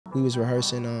we was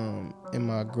rehearsing in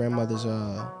my grandmother's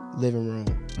living room,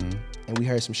 and we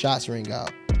heard some shots ring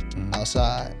out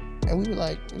outside, and we were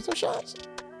like, "There's some shots."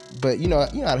 But you know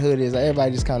how the hood is. Like,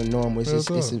 everybody just kind of normal.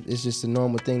 It's just a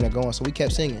normal thing that going. So we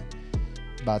kept singing.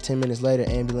 About 10 minutes later,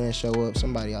 ambulance show up.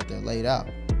 Somebody out there laid out.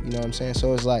 You know what I'm saying?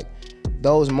 So it's like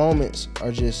those moments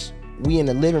are just we in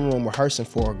the living room rehearsing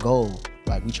for a goal.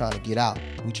 Like we trying to get out.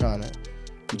 We trying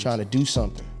to do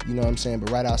something. You know what I'm saying? But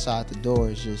right outside the door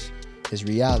is just it's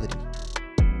reality.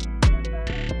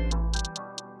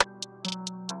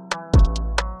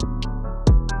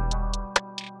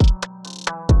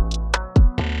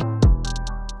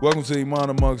 Welcome to Iman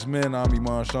Amongst Men. I'm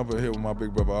Iman Shumpert here with my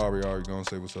big brother Ahrii. Ahrii, gonna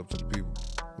say what's up to the people.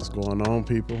 What's going on,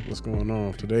 people? What's going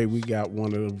on? Today we got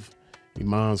one of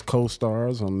Iman's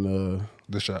co-stars on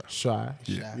The Shy.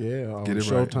 Yeah, on Get it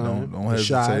Showtime. right.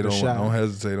 Don't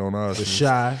hesitate on us. The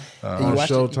Shy on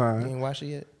Showtime. You ain't watched it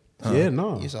yet? Yeah,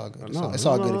 no. It's all good. No, it's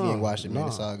all good if you no, ain't watched it, man. no.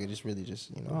 It's all good. It's really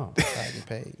just, how to get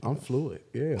paid. I'm fluid.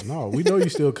 Yeah, no. We know you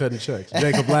still cutting checks.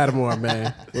 Jacob Latimore,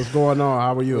 man. What's going on?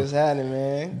 How are you? What's happening,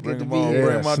 man? Good to be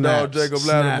here. Bring my dog Jacob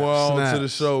Latimore on to the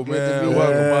show, man.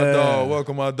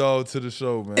 Welcome my dog to the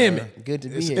show, man. Emmett. Good to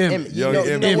be It's here. Emmett. You know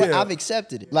Emmett. what? I've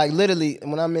accepted it. Like literally,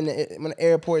 when I'm in the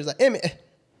airport, it's like, Emmett,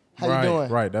 how you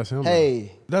doing? Right, that's him.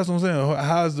 Hey. That's what I'm saying.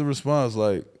 How's the response?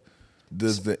 Like,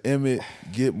 does the Emmett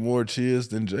get more cheers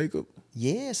than Jacob?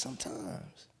 Yeah,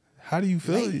 sometimes. How do you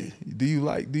feel? Lately. Do you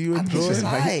enjoy It's it?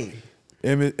 alright.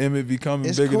 Emmett becoming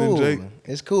It's bigger cool. than Jake?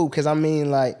 It's cool, because I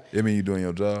mean, like, You doing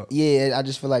your job? yeah, I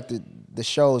just feel like the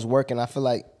show is working. I feel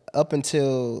like up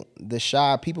until The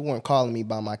Shy, people weren't calling me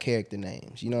by my character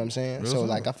names. You know what I'm saying? Real So, talk.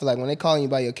 like, I feel like when they calling you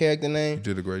by your character name, You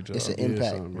did a great job. it's an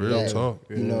impact. son. Real that, talk.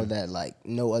 You know, that, like,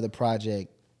 no other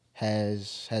project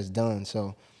has done.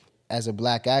 So, as a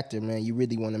black actor, man, you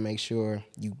really want to make sure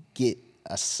you get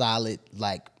a solid,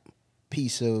 like,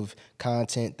 piece of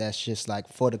content that's just like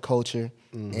for the culture.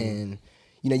 And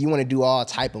you want to do all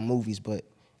type of movies, but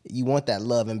you want that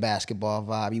love and basketball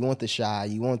vibe. You want the Shy.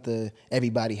 You want the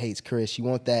everybody hates Chris. You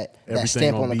want that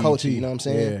stamp on the BET. culture. You know what I'm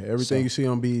saying? Yeah, everything you see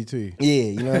on BET. Yeah,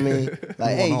 you know what I mean?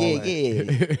 Like, hey,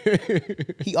 yeah.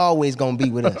 He always gonna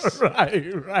be with us.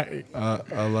 Right.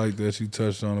 I like that you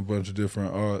touched on a bunch of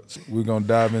different arts. We're going to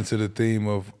dive into the theme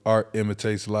of art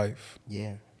imitates life.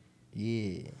 Yeah.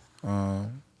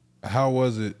 How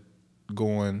was it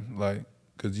going, like,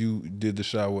 because you did the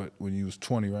shot when you was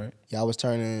 20, right? Y'all was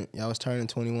turning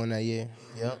 21 that year.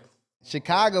 Yep.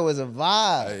 Chicago was a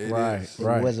vibe. Right.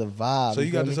 It was a vibe. So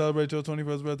you got feel to me? celebrate your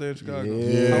 21st birthday in Chicago?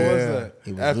 Yeah. How was that?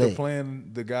 It was After lit. playing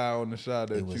the guy on the shot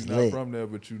that was you're not lit. from there,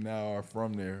 but you now are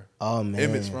from there. Oh, man.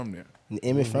 Emmett's from there.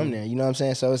 Image from there, you know what I'm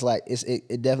saying? So it's like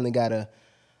it definitely got a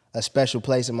special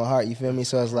place in my heart, you feel me?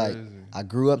 So it's like I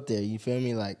grew up there, you feel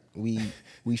me? Like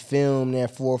we filmed there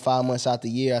 4 or 5 months out the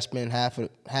year. I spent half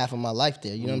of my life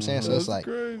there, you know what I'm saying? So it's like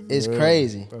crazy. it's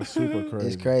crazy. That's super crazy.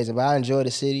 It's crazy. But I enjoy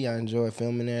the city. I enjoy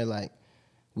filming there. Like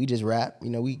we just rap,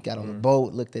 we got on the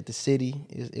boat, looked at the city.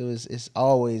 It's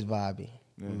always vibey.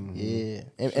 Yeah.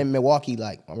 And Milwaukee,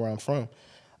 like where I'm from,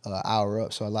 hour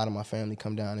up, so a lot of my family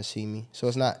come down and see me. So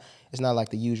it's not like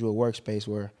the usual workspace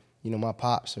where my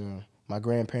pops or my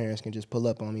grandparents can just pull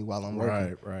up on me while I'm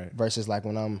working. Right. Versus like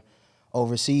when I'm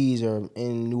overseas or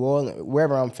in New Orleans,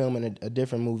 wherever I'm filming a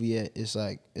different movie at, it's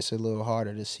like it's a little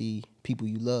harder to see people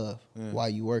you love while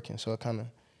you working. So it kind of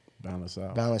balance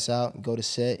out. Go to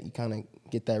set, you kind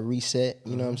of get that reset.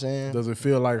 You know what I'm saying? Does it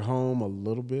feel like home a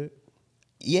little bit?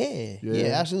 Yeah,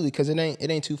 absolutely. Because it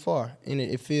ain't too far, and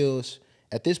it feels.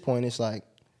 At this point, it's like,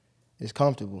 it's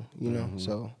comfortable,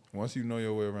 so. Once you know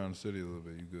your way around the city a little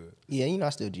bit, you good. Yeah, I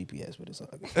still GPS, but it's all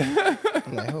good.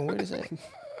 I'm like, where is that?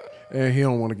 And he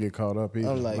don't want to get caught up either.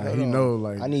 I'm like, he know,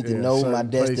 like, I need to know my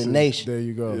destination. Places, there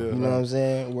you go. You know what I'm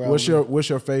saying? What's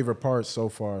your favorite part so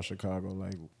far in Chicago?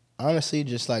 Like, honestly,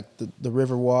 just like the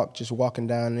river walk, just walking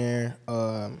down there.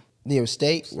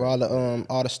 State, where all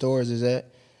the stores is at.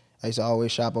 I used to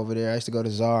always shop over there. I used to go to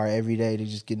Zara every day to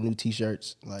just get new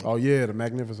T-shirts. Like, oh yeah, the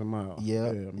Magnificent Mile.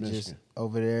 Yeah, Michigan. just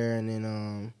over there, and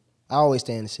then I always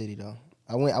stay in the city though.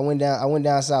 I went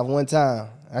down south one time.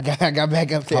 I got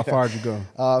back up there. How far did you go?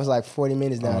 I was like 40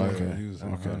 minutes down there.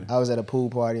 Okay. I was at a pool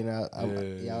party, and I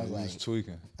was like,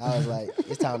 tweaking. I was like,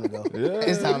 it's time to go. Yeah,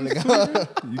 it's time to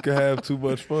go. You can have too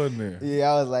much fun there.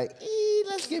 Yeah, I was like,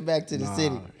 let's get back to the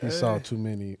city. He saw too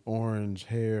many orange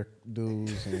hair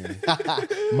dudes and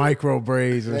micro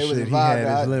braids and shit. He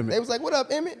had his limit. They was like, "What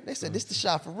up, Emmett?" They said, "This the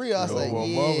shot for real." I was like,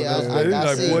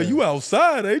 I see. Boy, you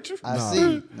outside, ain't you? I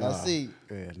see.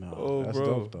 Yeah, no, oh, that's bro.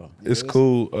 dope though. It's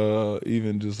cool,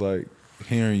 even just like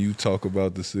hearing you talk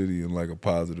about the city in like a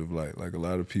positive light. Like a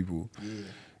lot of people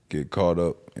get caught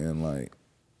up in like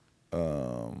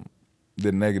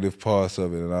the negative parts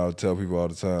of it, and I'll tell people all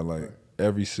the time, like,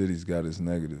 every city's got its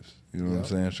negatives. You know what I'm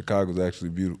saying? Chicago's actually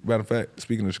beautiful. Matter of fact,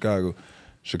 speaking of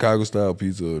Chicago style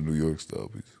pizza or New York style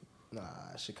pizza? Nah,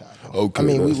 Chicago. Okay. I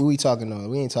mean, we talking though.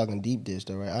 We ain't talking deep dish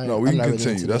though, right? No, we can I'm not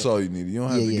continue. really That's all you need. You don't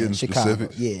have to get in Chicago,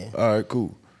 specifics. yeah. All right,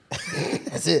 cool.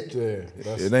 That's it.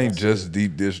 Yeah, It ain't just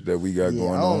deep dish that we got going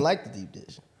on. I don't like the deep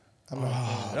dish. I'm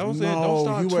not That was it. No, Don't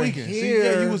start you were tweaking. See,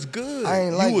 here. you was good. I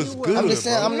ain't like you was it. good. I'm just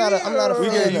saying, bro. I'm not a fan We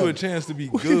gave you of a it. chance to be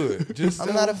good.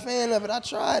 I'm not a fan of it. I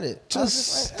tried it. I was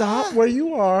Just like, stop where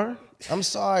you are. I'm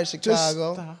sorry, Just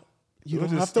Chicago. stop. You We'll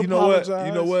don't just- have to apologize.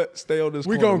 You know what? Stay on this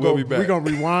We corner. gonna We'll go. be back. We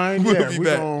gonna rewind. We'll yeah, be we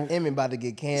back. gonna. Emmy about to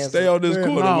get canceled. Stay on this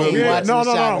corner. No, We'll be back.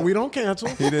 no, we don't cancel.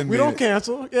 didn't We mean don't it.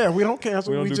 cancel. Yeah, we don't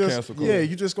cancel. We don't do just cancel culture. yeah.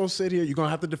 You just gonna sit here. You're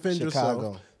gonna have to defend Chicago.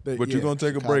 yourself. But you're gonna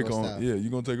take a Chicago break on. style. Yeah, you're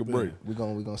gonna take a break. We're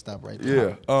gonna stop right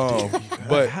there. Yeah.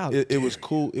 But How it was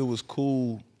cool. It was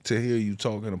cool to hear you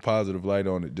talk in a positive light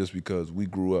on it, just because we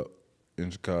grew up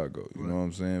in Chicago. You know what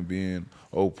I'm saying? Being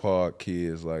Oak Park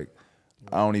kids, like,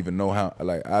 I don't even know how.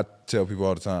 Like, I tell people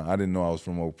all the time, I didn't know I was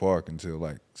from Oak Park until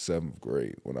like 7th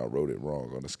grade when I wrote it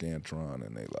wrong on the Scantron,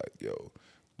 and they like, yo,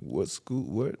 what school?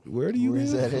 Where do you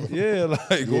Where's live? that at? Yeah,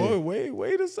 like, Yeah.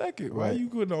 wait a second. Why Right. you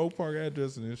putting the Oak Park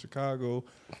address in Chicago?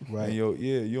 Right. And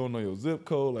you don't know your zip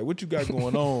code. Like, what you got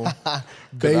going on? 'Cause I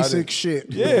Basic didn't- shit.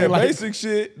 Yeah, Like, basic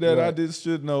shit that I Right. just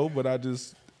should know, but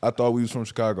I thought we was from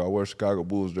Chicago. I wear a Chicago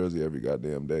Bulls jersey every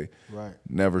goddamn day. Right.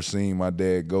 Never seen my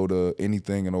dad go to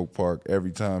anything in Oak Park.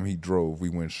 Every time he drove, we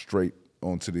went straight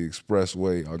onto the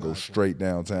expressway. I go straight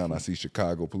downtown. I see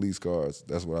Chicago police cars.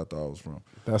 That's what I thought I was from.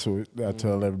 That's what I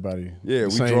tell everybody. Yeah, The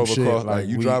we same drove shit, across. Like,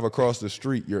 you we- drive across the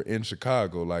street, you're in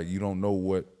Chicago. Like, you don't know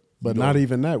what. But you not don't-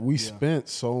 even that. We spent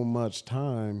so much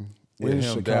time with in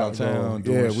him Chicago. downtown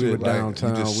doing Yeah, shit. we were Like, downtown.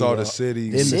 you just we saw were the city.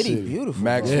 in the City, city. beautiful. bro.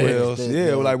 Maxwell's,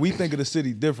 The- like, we think of the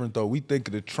city different though. We think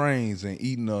of the trains and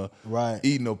eating Right.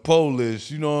 a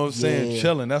Polish, you know what I'm saying, Yeah.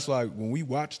 chilling. That's like when we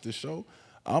watch the show,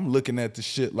 I'm looking at the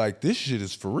shit like this shit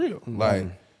is for real.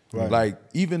 Like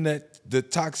even the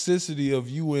toxicity of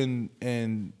you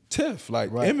and Tiff,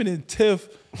 like Right. Emin and Tiff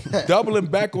doubling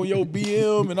back on your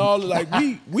BM and all, like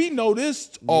we know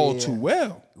this all too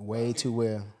well. Way too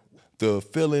well. The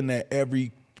feeling that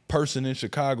every person in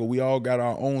Chicago, we all got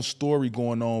our own story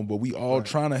going on, but we all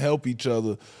trying to help each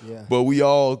other. Yeah. But we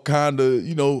all kind of,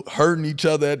 hurting each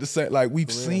other at the same. Like,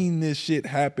 we've seen this shit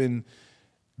happen.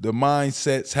 The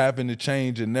mindsets having to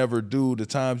change and never do. The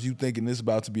times you thinking this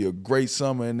about to be a great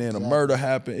summer and then a murder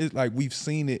happened. It's like we've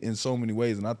seen it in so many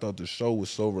ways, and I thought the show was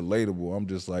so relatable. I'm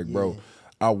just like, bro,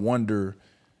 I wonder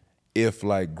if,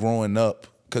 like, growing up,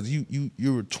 because you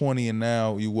were 20 and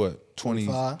now you what?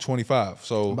 25.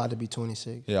 So I'm about to be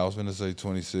 26. yeah, I was finna say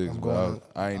 26, but going-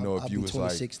 I ain't know I'll if you be was like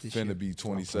 26 this year. finna be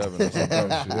 27 or some dumb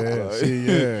shit. Yeah, Like, see,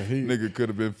 yeah, he- nigga could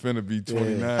have been finna be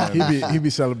 29. He be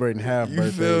celebrating half You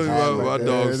birthdays. feel me? My Yeah, dog,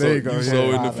 there so, you go, you yeah. so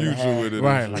in the 5 and a future half. with it.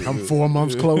 Right, and like shit. I'm 4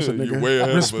 months closer, You nigga. way ahead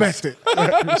of us. Respect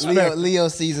it. Leo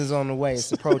season's on the way.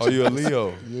 It's approaching. Oh, you a Leo?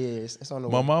 Yeah, it's on the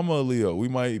My way. mama a Leo. We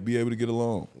might be able to get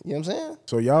along. You know what I'm saying?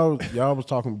 So y'all was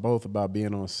talking both about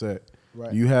being on set.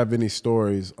 Right. Do you have any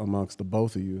stories amongst the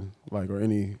both of you, like, or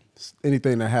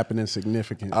anything that happened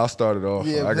insignificant? I'll start it off.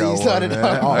 Yeah, I got please start one, it man.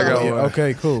 off. I got yeah, one.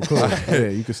 okay, cool. Yeah,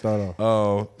 you can start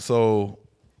off. So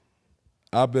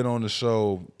I've been on the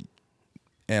show,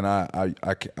 and I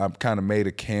kind of made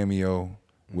a cameo,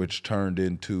 which turned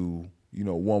into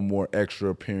one more extra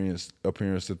appearance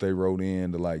that they wrote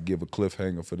in to, like, give a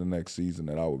cliffhanger for the next season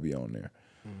that I would be on there.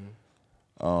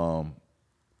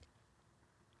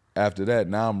 After that,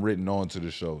 now I'm written onto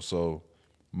the show. So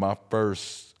my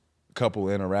first couple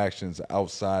interactions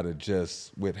outside of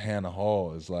just with Hannah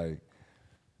Hall is like,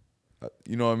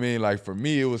 you know what I mean? Like, for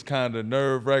me, it was kind of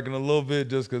nerve-wracking a little bit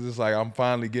just because it's like I'm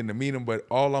finally getting to meet him. But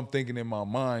all I'm thinking in my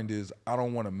mind is I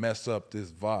don't want to mess up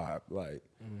this vibe. Like,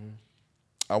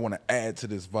 I want to add to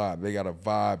this vibe. They got a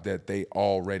vibe that they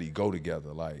already go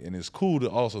together. Like, and it's cool to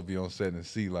also be on set and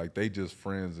see, like, they just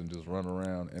friends and just run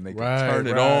around and they can turn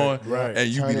it on. right. And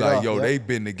you Turn be it like, off, yo, yep. they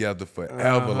been together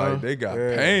forever. Like, they got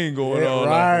Yeah. pain going Yeah, on.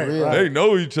 right, Like, right. they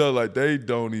know each other. Like, they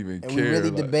don't even And care. we really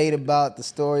like, debate about the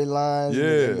storylines.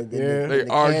 yeah, they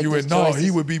arguing. No,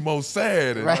 he would be more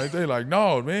sad, and Right. like, they like,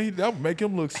 no, man, that would make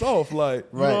him look soft. Like,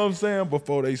 you Right. know what I'm saying?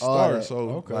 Before they All start, that. so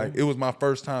Okay. like, it was my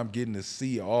first time getting to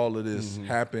see all of this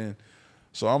happen.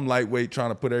 So I'm lightweight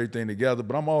trying to put everything together,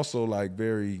 but I'm also, like,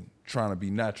 very trying to be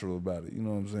natural about it. You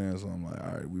know what I'm saying? So I'm like,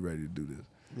 all right, we ready to do this.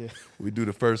 Yeah. We do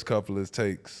the first couple of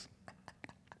takes.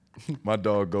 My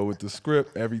dog go with the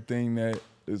script, everything that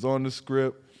is on the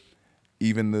script.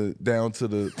 even down to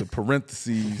the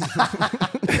parentheses.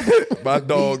 My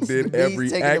dog did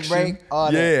every action.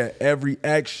 Every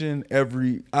action,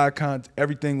 every eye contact,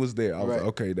 everything was there. I was like,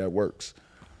 okay, that works.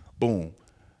 Boom.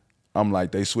 I'm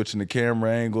like, they switching the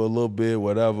camera angle a little bit,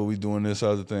 whatever, we doing this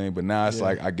other thing. But now it's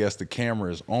like, I guess the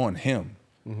camera is on him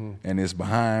and it's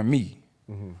behind me.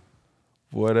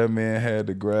 Boy, that man had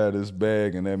to grab his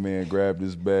bag, and that man grabbed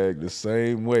his bag the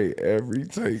same way every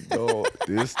take, dog.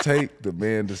 This take, the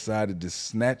man decided to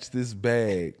snatch this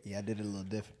bag. Yeah, I did it a little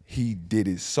different. He did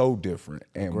it so different.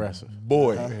 And aggressive.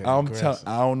 Boy, I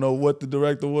don't know what the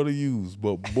director would have used,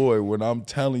 but boy, when I'm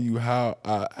telling you how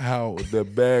the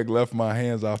bag left my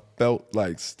hands, I felt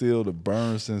like still the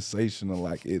burn sensation of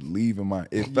like it leaving my,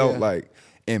 it felt like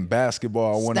in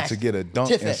basketball, I wanted to get a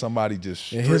dunk and somebody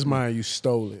just in his mind, you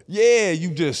stole it. Yeah, you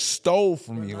just stole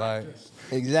from me, like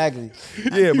exactly.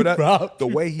 Yeah, but the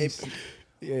way he,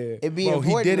 it be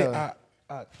important. He did it.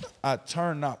 I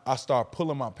turned up. I started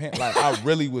pulling my pants. Like I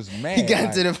really was mad. He got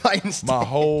into the fighting stage. My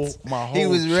whole. He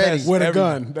was ready with a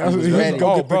gun. He was ready.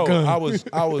 Go get the gun.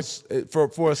 I was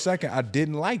for a second. I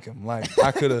didn't like him. Like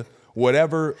I could have.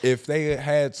 Whatever, if they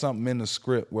had something in the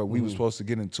script where we were supposed to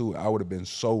get into it, I would have been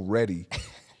so ready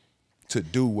to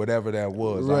do whatever that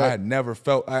was. Like, I had never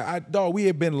felt, dog, we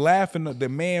had been laughing. The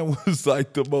man was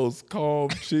like the most calm,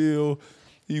 chill.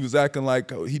 He was acting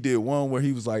like, he did one where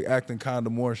he was like acting kind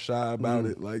of more shy about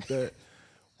it like that.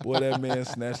 Boy, that man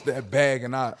snatched that bag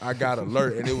and I got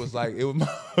alert. And it was like, it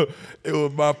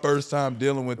was my first time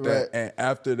dealing with that. And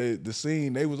after the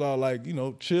scene, they was all like, you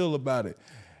know, chill about it.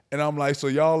 And I'm like, so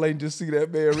y'all ain't just see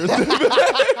that man rip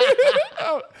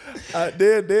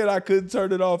then I couldn't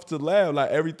turn it off to laugh. Like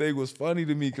everything was funny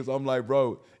to me because I'm like,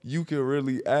 bro, you can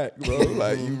really act, bro.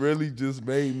 Like you really just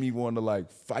made me want to like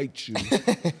fight you.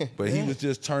 But he was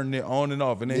just turning it on and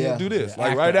off. And then he'll do this.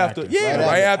 Like right after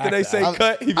they say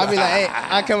cut, he I be like, hey,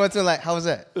 I come up to him like, how was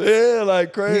that? Yeah,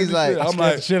 like crazy. He's like, I'm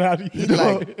like, shit out of you.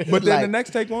 But then the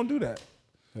next take won't do that.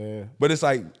 Yeah. But it's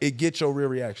like, it gets your real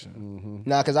reaction.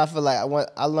 Nah, because I feel like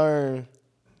I learned,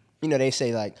 you know, they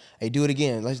say like, hey, do it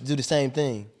again. Let's do the same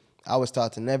thing. I was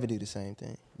taught to never do the same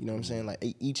thing. You know what I'm saying? Like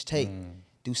each take,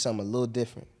 do something a little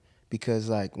different. Because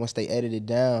like once they edit it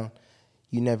down,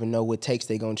 you never know what takes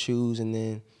they gonna choose. And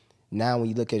then now when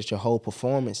you look at your whole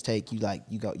performance take, your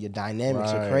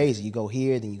dynamics are crazy. You go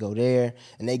here, then you go there,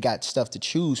 and they got stuff to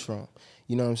choose from.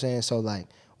 You know what I'm saying? So like,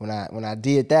 when I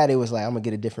did that, it was like I'm gonna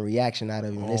get a different reaction out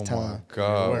of him this time. Oh my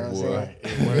God, boy!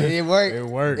 It worked. It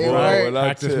worked.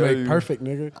 Practice make perfect,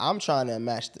 nigga. I'm trying to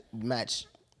match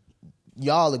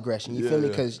y'all aggression. You feel me?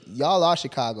 Because y'all are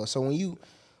Chicago. So when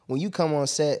you come on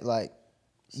set, like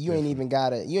you ain't even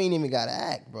gotta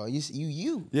act, bro. You feel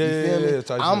me?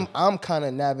 I'm kind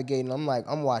of navigating. I'm like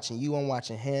I'm watching you. I'm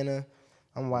watching Hannah.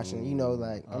 I'm watching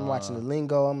I'm watching the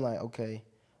lingo. I'm like okay,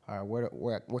 all right.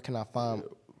 Where can I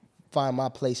find my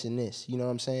place in this, you know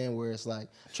what I'm saying? Where it's like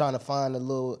trying to find the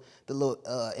little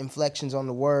inflections on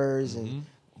the words and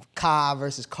car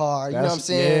versus car, you know what I'm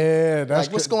saying? Yeah, that's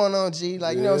like what's going on, G?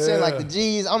 Like you know what I'm saying? Like the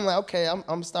G's, I'm like okay,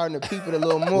 I'm starting to peep it a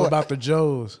little more. What about the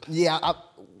Joes? Yeah,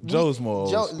 Joe's more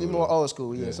old school. More old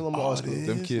school, yeah. It's a little more old school.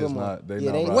 Them kids not, they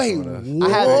not wait, rocking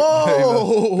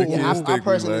with us. I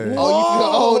personally,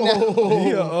 oh, you feel old now?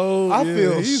 He old. I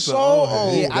feel so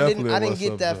old. Yeah, I didn't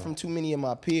get that from too many of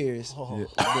my peers. But, you know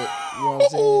what I'm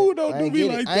saying? Oh, don't do me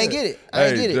like that. I ain't get it.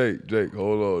 Hey, Jake,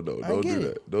 hold on, though. Don't do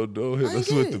that. Don't hit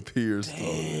us with the peers stuff. I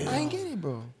ain't get it,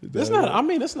 bro. It's not. I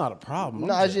mean, it's not a problem.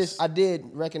 No, I did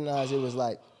recognize it was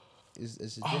like, it's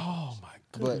a difference. Oh my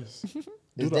goodness.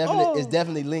 But it's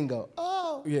definitely lingo.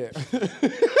 Oh. Yeah.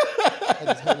 That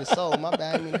just hurt his soul. My bad.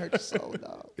 I didn't mean to hurt your soul,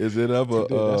 dog. Is it ever...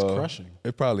 that's crushing.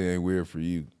 It probably ain't weird for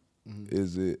you.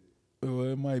 Is it... Well,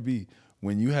 it might be.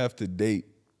 When you have to date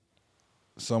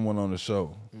someone on the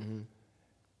show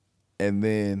and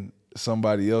then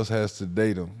somebody else has to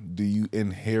date them, do you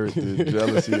inherit the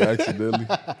jealousy accidentally?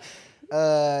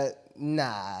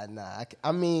 Nah.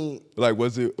 I mean... Like,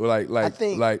 was it... I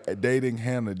think, like dating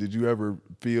Hannah, did you ever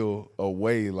feel a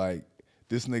way like,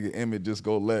 this nigga Emmett just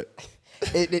go let...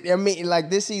 I mean, like,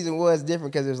 this season was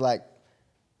different because it was like,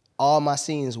 all my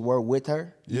scenes were with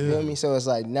her. You feel me? So it's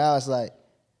like, now it's like,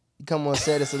 you come on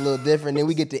set, it's a little different. Then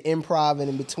we get to improv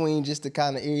in between just to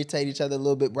kind of irritate each other a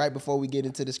little bit right before we get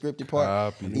into the scripted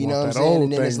part. You know what I'm saying?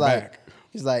 And then it's like,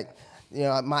 he's like, you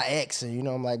know, my ex, or, you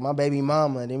know, I'm like, my baby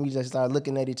mama. And then we just start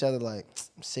looking at each other like,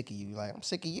 I'm sick of you. Like, I'm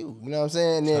sick of you. You know what I'm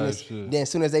saying? And then as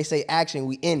soon as they say action,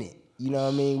 we in it. You know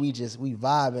what I mean? We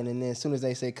vibing. And then as soon as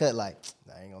they say cut, like,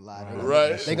 I ain't gonna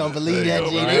lie. They gonna believe that,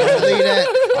 G. They gonna believe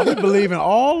that. I be believing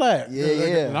all that.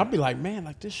 Yeah. And I'll be like, man,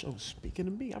 like, this show's speaking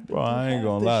to me. Bro, I ain't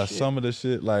gonna lie. Some of the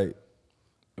shit, like,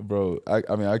 bro.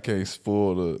 I mean, I can't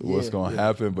spoil what's gonna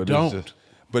happen, but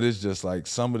it's just like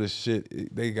some of the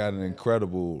shit. They got an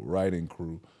incredible writing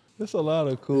crew. There's a lot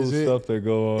of cool stuff that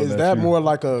go on. Is that more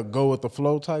like a go with the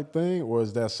flow type thing, or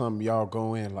is that something y'all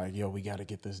go in like, yo, we got to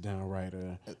get this down right?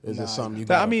 Or is it something you?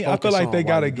 I mean, I feel like they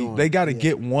gotta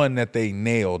get one that they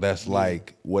nail. That's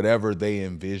like whatever they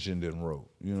envisioned and wrote.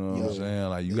 You know what I'm saying?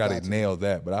 Like you gotta nail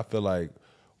that. But I feel like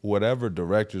whatever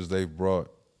directors they've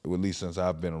brought, at least since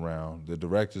I've been around, the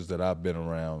directors that I've been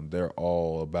around, they're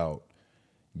all about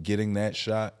getting that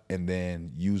shot and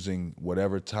then using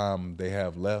whatever time they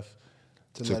have left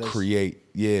to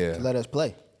create, to let us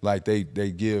play. Like they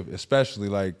give, especially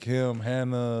like him,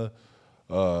 Hannah,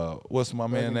 what's my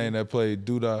man name that played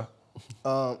Duda?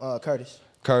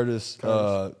 Curtis.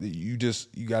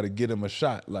 You got to get him a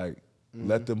shot. Like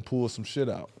let them pull some shit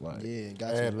out. Like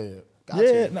got to.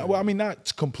 Well, I mean,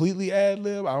 not completely ad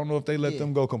lib. I don't know if they let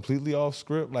them go completely off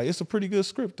script. Like it's a pretty good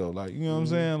script though. Like you know what I'm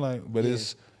saying. Like, but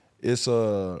it's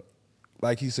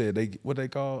like he said, what they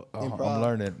call? I'm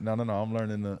learning. No, I'm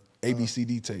learning the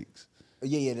ABCD takes.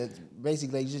 That's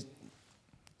basically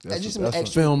that's just some extra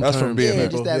film. That's from being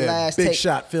just that last big take.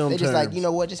 shot film. They just terms. like, you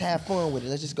know what? Just have fun with it.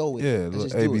 Let's just go with it.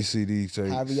 Let's just ABCD takes.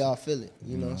 However y'all feel it,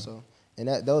 you know. So and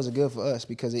those are good for us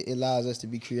because it allows us to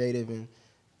be creative and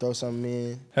throw something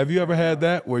in. Have you ever had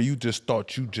that where you just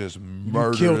thought you just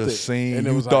murdered a scene and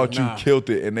you thought you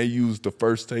killed it and they used the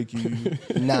first take you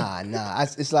used? Nah.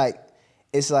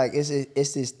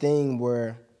 It's this thing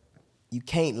where you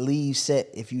can't leave set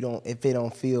if it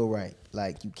don't feel right.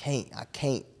 Like I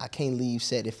can't leave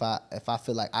set if I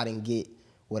feel like I didn't get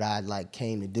what I like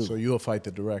came to do. So you'll fight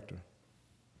the director.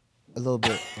 A little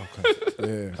bit.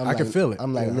 Okay. Yeah. I can feel it.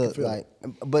 I'm like, look, like,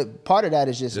 but part of that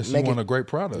is just making, you want a great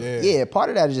product. Yeah, part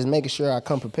of that is just making sure I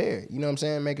come prepared. You know what I'm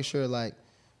saying? Making sure like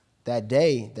that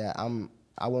day that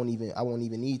I won't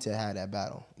even need to have that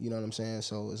battle. You know what I'm saying?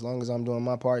 So as long as I'm doing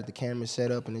my part, the camera's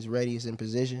set up and it's ready, it's in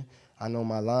position. I know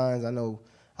my lines. I know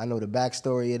the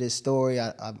backstory of this story.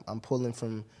 I'm pulling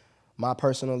from my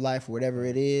personal life, whatever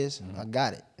it is. I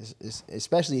got it. It's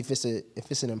especially if it's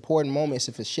an important moment,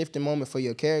 if it's a shifting moment for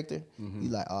your character. You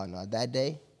like, oh no, that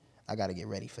day, I got to get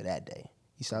ready for that day.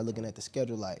 You start looking at the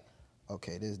schedule like,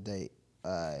 okay, this date,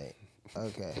 all right,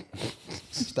 okay. You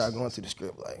start going through the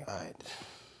script like, all right.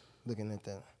 Looking at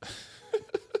that.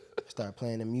 Start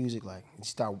playing the music, like you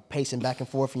start pacing back and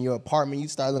forth in your apartment. You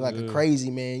start looking like a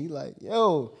crazy man. You like,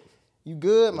 yo, you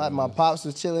good? My pops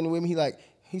was chilling with me.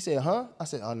 He said, huh? I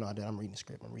said, oh no, Dad, I'm reading the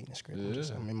script.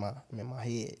 I'm in my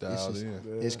head.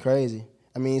 It's crazy.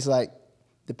 I mean, it's like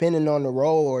depending on the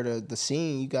role or the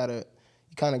scene, you kind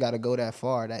of gotta go that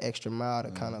far, that extra mile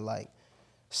to kind of like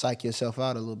psych yourself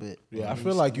out a little bit. Yeah, I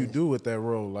feel like you do with that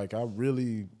role. Like I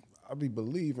be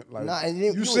believing, like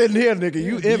you sitting here, nigga,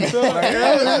 you in it.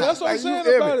 That's what I'm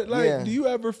saying about it. Like, do you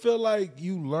ever feel like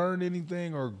you learn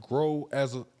anything or grow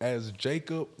as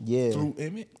Jacob through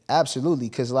Emmett? Absolutely,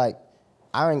 cause like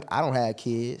I don't have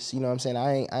kids. You know what I'm saying?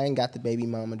 I ain't got the baby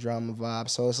mama drama vibe.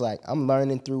 So it's like I'm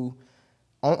learning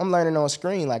on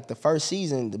screen. Like the first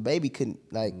season, the baby couldn't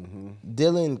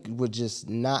Dylan would just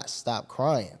not stop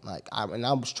crying. Like I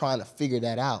was trying to figure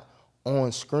that out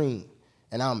on screen.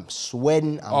 And I'm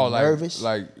sweating, I'm nervous.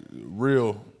 Like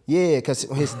real. Yeah, because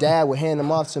his dad would hand him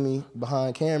off to me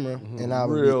behind camera,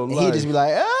 and he'd just be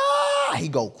like, ah!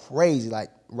 He'd go crazy, like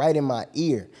right in my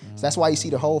ear. So that's why you see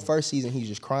the whole first season, he's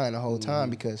just crying the whole time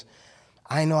because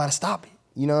I didn't know how to stop it.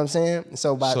 You know what I'm saying?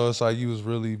 So it's like you was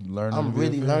really learning. I'm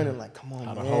really learning, like, come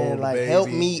on, man. Like, help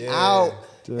me out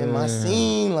in my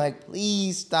scene. Like,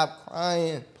 please stop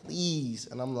crying, please.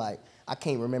 And I'm like, I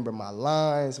can't remember my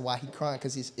lines, why he crying,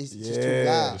 because it's just too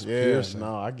loud. Yeah,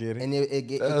 no, I get it. And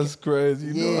that's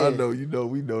crazy. You know,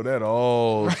 we know that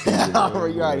all.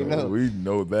 You already know. We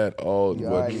know that all. You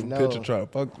already know. Picture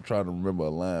trying to remember a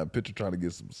line. Picture trying to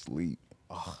get some sleep.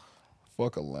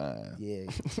 Fuck a line. Yeah.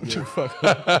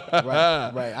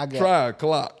 Right. I got, try a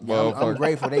clock. I'm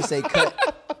grateful. They say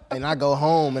cut. And I go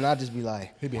home and I just be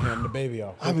like, he be handing the baby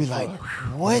off. I be like,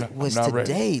 what was today?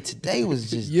 Ready. Today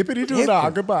was just yippity doo dah,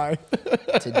 goodbye.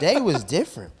 Today was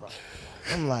different, bro.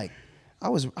 I'm like, I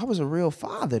was a real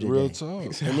father today. Real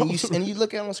talk. And you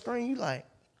look at on the screen, you like,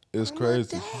 it's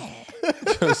crazy.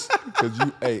 Because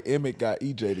Emmett got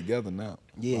EJ together now.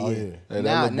 Yeah. Hey,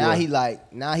 now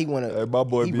he wanna. Hey, my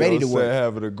boy he be ready on to set work.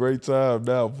 Having a great time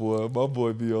now, boy. My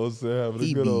boy be on set having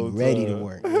a good old time. He be ready to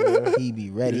work. He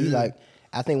be ready. He like,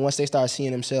 I think once they start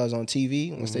seeing themselves on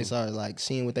TV, once they started like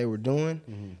seeing what they were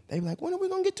doing, they be like, when are we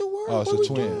gonna get to work? Oh, it's what a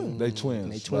twin. doing? They twins.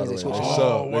 They twins. They switch.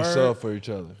 They sub for each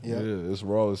other. Yeah. Yeah, it's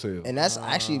raw as hell. And that's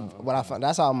actually what I found.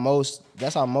 That's how most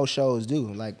shows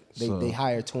do. Like they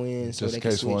hire twins so just they in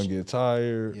can case switch. one get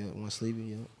tired. Yeah, one sleepy.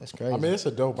 Yeah, that's crazy. I mean, it's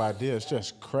a dope idea. It's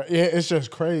just it's just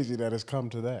crazy that it's come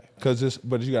to that.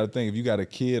 But you got to think, if you got a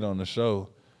kid on the show,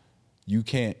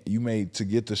 to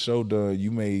get the show done,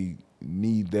 you may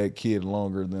need that kid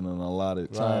longer than an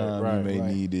allotted time. You may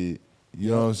need it.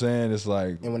 You know what I'm saying? It's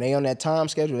like, and when they on that time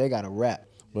schedule, they got to rap.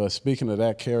 But speaking of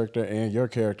that character and your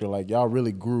character, like y'all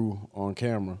really grew on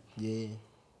camera. Yeah.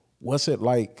 What's it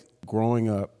like growing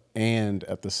up and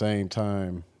at the same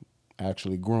time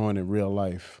actually growing in real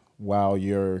life while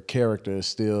your character is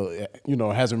still,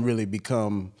 hasn't really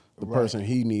become the person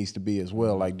he needs to be as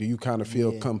well? Like, do you kind of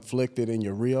feel conflicted in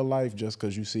your real life just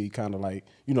because you see kind of like,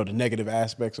 the negative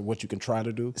aspects of what you can try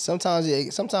to do? Sometimes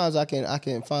I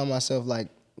can find myself like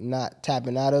not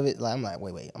tapping out of it. Like I'm like,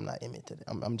 wait, I'm not Emmett today.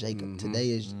 I'm Jacob. Today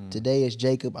is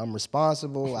Jacob. I'm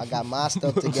responsible. I got my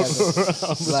stuff together.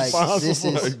 Like this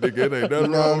is, you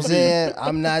know what I'm saying?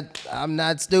 I'm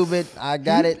not stupid. I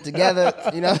got it together.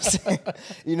 You know what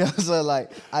I'm saying? So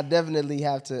like I definitely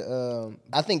have to.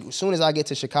 I think as soon as I get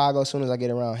to Chicago, as soon as I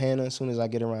get around Hannah, as soon as I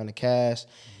get around the cast,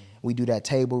 we do that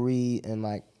table read, and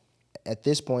like at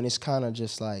this point, it's kind of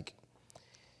just like.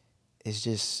 It's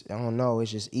just, I don't know, it's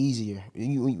just easier.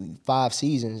 5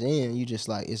 seasons in, you just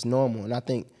like, it's normal. And I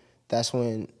think that's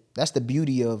the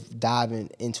beauty of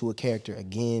diving into a character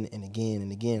again and again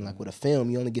and again. Like with a film,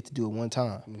 you only get to do it one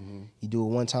time. You do it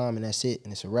one time and that's it,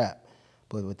 and it's a wrap.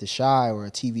 But with The Chi or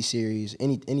a TV series,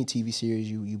 any TV series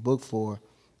you book for,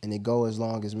 and it go as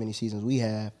long as many seasons we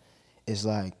have, it's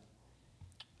like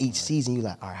each season you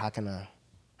like, all right, how can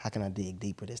I dig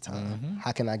deeper this time?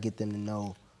 How can I get them to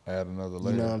know? Add another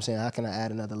layer. You know what I'm saying? How can I add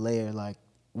another layer? Like,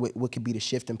 what could be the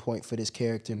shifting point for this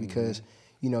character? Because,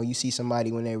 you see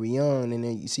somebody when they were young, and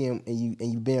then you see them, and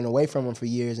you've been away from them for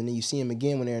years, and then you see them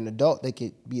again when they're an adult. They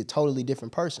could be a totally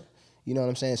different person. You know what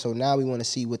I'm saying? So now we want to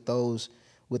see what those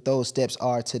steps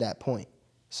are to that point.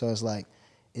 So it's like,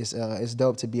 it's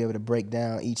dope to be able to break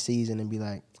down each season and be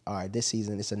like, all right, this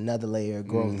season it's another layer of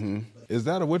growth. Is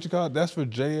that what you call it? That's for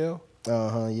JL?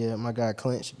 Yeah, my guy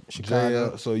Clint,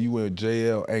 Chicago. JL, so you went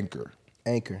JL Anchor.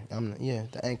 Anchor.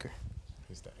 The anchor.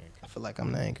 It's the anchor. I feel like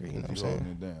I'm the anchor, you know what I'm saying?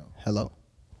 Holding it down. Hello.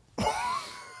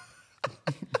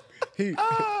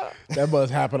 That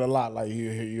must happen a lot. Like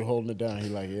you holding it down. He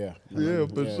like, yeah. Yeah,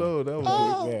 for sure. That was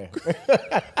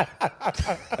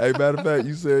Hey, matter of fact,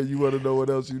 you said you want to know what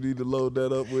else you need to load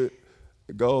that up with.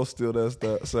 Go steal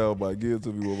that sound bite. Give it to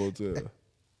me one more time.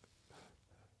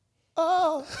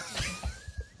 Oh.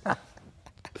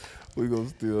 We gonna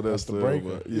steal that. That's the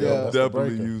breaker. Yeah, I'm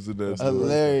definitely breaker. using that. That's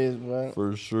hilarious, bro.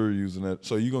 For sure, using that.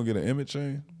 So you gonna get an image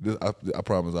chain? I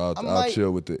promise. I'll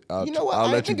chill with it. You know what? I'll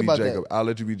I let you didn't be think about Jacob. that. I'll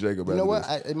let you be Jacob. You know what?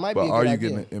 It might be a good idea. But are you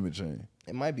getting an image chain?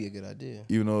 It might be a good idea.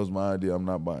 Even though it's my idea, I'm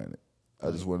not buying it.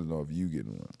 I just want to know if you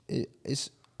getting one.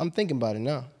 I'm thinking about it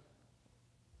now.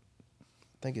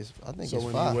 I think it's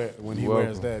fine. When he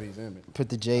wears that, he's in it. Put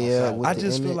the JL with I the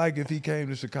just feel image. like if he came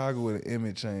to Chicago with an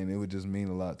image chain, it would just mean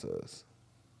a lot to us.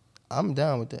 I'm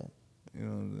down with that. You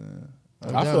know what I'm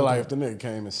saying? I feel like if the nigga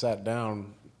came and sat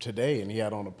down today and he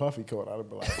had on a puffy coat, I'd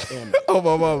be like, damn it. Oh,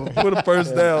 my mama. Put a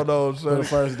first down on, son. Put a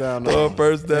first down Put a on.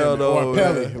 first down Or on.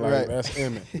 Pelly. man. Like, Right. that's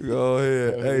Emmett. Go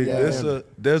ahead. Hey,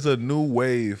 there's a new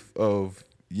wave of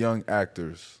young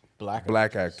actors,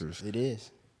 black actors It is.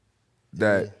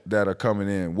 that are coming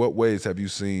in. What ways have you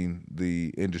seen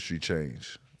the industry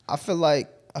change? I feel like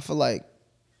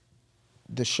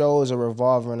the shows are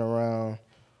revolving around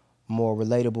more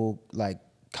relatable like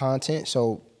content.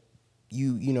 So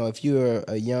you know, if you're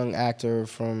a young actor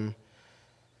from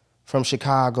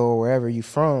Chicago or wherever you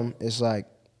from, it's like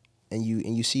and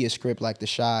you see a script like The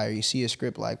Chi, or you see a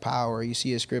script like Power, or you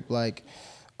see a script like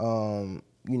you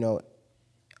know,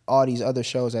 all these other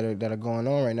shows that are going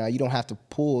on right now, you don't have to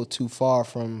pull too far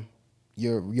from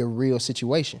your real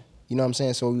situation. You know what I'm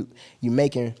saying? So we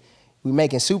making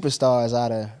superstars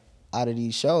out of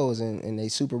these shows, and they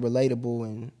super relatable,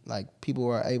 and like people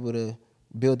are able to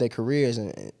build their careers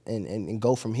and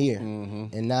go from here.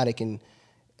 And now they can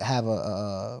have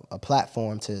a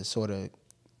platform to sort of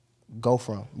go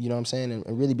from, you know what I'm saying,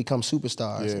 and really become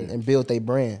superstars and build their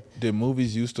brand. Did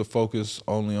movies used to focus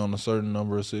only on a certain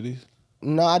number of cities?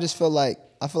 No, I feel like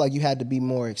you had to be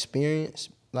more experienced,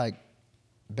 like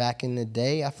back in the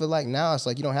day. I feel like now it's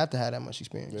like you don't have to have that much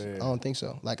experience. Yeah. I don't think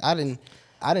so. Like I didn't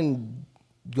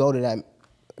go to that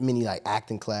many like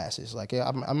acting classes. Like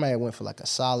I might have went for like a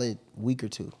solid week or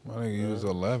two. I think he was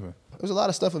 11. was a lot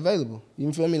of stuff available.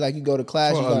 You feel me? Like you go to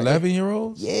class. For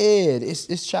 11-year-olds? Yeah,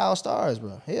 it's child stars,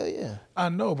 bro. Hell yeah. I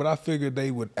know, but I figured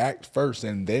they would act first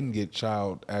and then get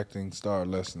child acting star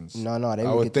lessons. No, they I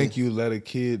would would get think you let a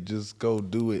kid just go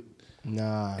do it.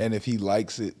 Nah. And if he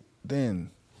likes it,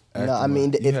 then. No, I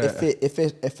mean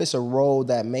if it's a role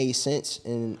that made sense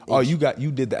and you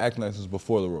did the acting lessons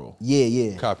before the role.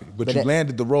 Yeah. Copy. But you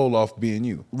landed the role off being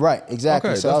you. Right, exactly.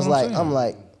 Okay, so I was like, I'm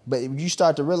like, but you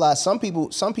start to realize some people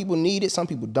need it, some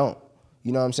people don't.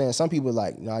 You know what I'm saying? Some people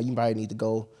like, nah, you probably need to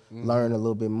go learn a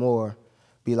little bit more.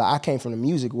 Be like, I came from the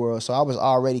music world, so I was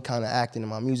already kind of acting in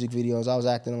my music videos. I was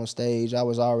acting on stage. I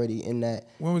was already in that.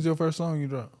 When was your first song you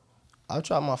dropped? I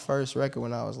dropped my first record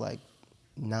when I was like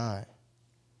 9.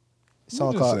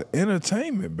 Song called an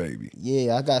entertainment baby.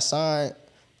 Yeah, I got signed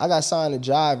to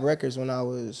Jive Records when I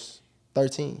was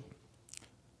 13.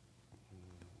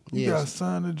 You got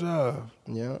signed to Jive.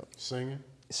 Yeah.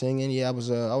 Singing, yeah. I was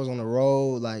on the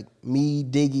road, like me,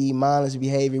 Diggy, Mindless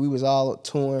Behavior. We was all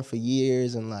touring for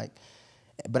years and like,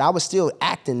 but I was still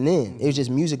acting then. It was just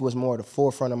music was more the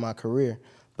forefront of my career.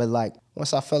 But like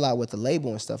once I fell out with the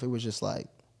label and stuff, it was just like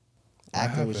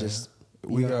acting was just.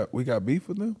 We got beef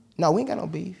with them? No, we ain't got no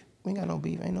beef. Ain't no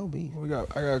beef. I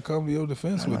gotta come to your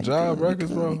defense with Jive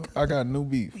Records, bro. I got new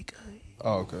beef. We good.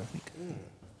 Oh, okay. We good.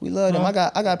 We love them.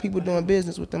 I got people doing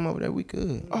business with them over there. We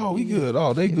good. Oh, we good.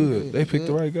 Oh, they good. They picked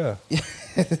the right guy.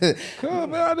 Good,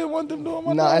 man. I didn't want them doing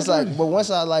my No, it's like, but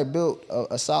once I like built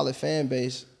a solid fan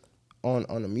base on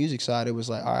the music side, it was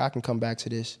like, all right, I can come back to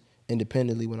this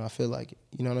independently when I feel like it.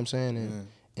 You know what I'm saying?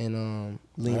 And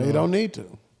lean on. You don't need to.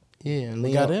 Yeah, and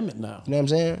we got Emmett now. You know what I'm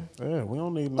saying? Yeah, we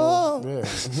don't need no. Yeah.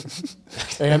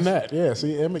 And that, yeah.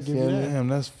 See, Emmett give you that. Damn,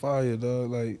 that's fire,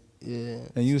 dog. Like, yeah.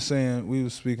 And you saying we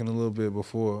was speaking a little bit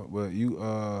before, but you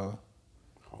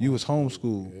was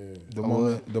homeschooled.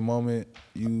 Yeah. The moment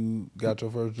you got your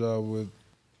first job with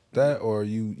that, or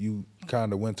you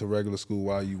kind of went to regular school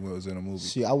while you was in a movie.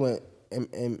 See, I went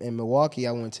in Milwaukee.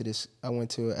 I went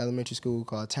to an elementary school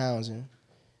called Townsend.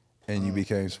 And you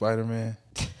became Spider-Man.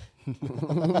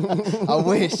 I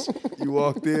wish. You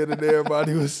walked in and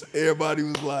everybody was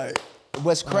like.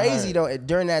 What's crazy though,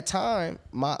 during that time,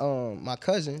 my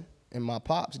cousin and my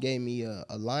pops gave me a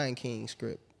Lion King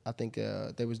script. I think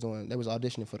they was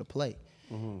auditioning for the play,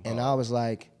 and I was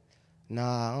like,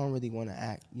 nah, I don't really want to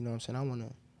act. You know what I'm saying?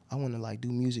 I want to like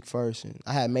do music first, and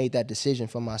I had made that decision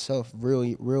for myself real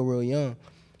young,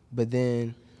 but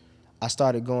then I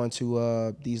started going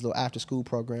to these little after school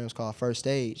programs called First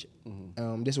Stage.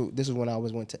 This was when I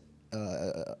went to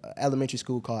elementary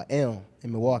school called Elm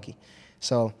in Milwaukee.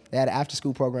 So they had an after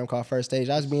school program called First Stage.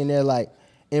 I was being there like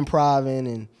improving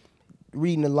and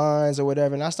reading the lines or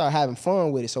whatever, and I started having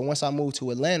fun with it. So once I moved to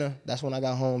Atlanta, that's when I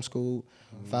got homeschooled,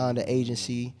 found an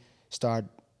agency, started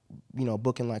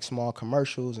booking like small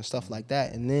commercials and stuff like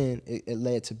that, and then it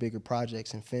led to bigger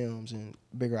projects and films and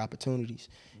bigger opportunities.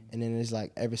 And then it's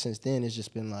like ever since then, it's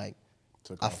just been like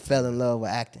I fell in love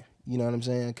with acting. You know what I'm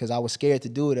saying? Because I was scared to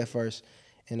do it at first,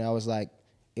 and I was like,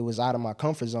 it was out of my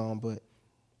comfort zone. But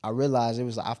I realized it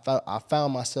was I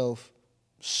found myself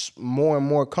more and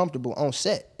more comfortable on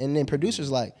set. And then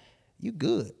producers like, you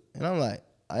good? And I'm like,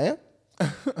 I am.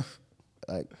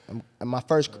 Like my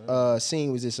first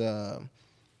scene was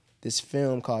this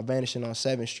film called Vanishing on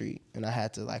 7th Street, and I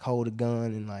had to like hold a gun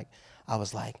and like I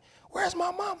was like, where's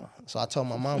my mama? So I told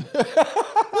my mama,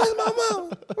 where's my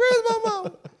mama? Where's my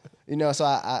mama? So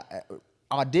I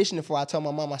auditioned before. I told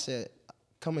my mom, I said,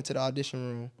 come into the audition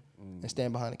room and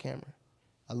stand behind the camera.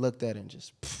 I looked at it and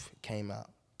just it came out.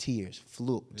 Tears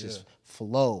just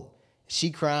flowed.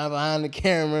 She crying behind the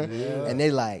camera, and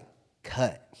they like,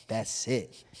 cut. That's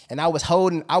it. And I was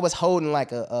holding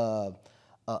like a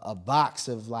box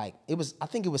of like I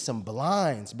think it was some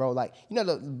blinds, bro. Like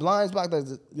the blinds box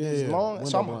that's long.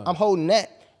 So I'm holding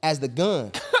that as the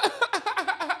gun.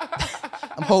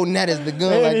 I'm holding that as the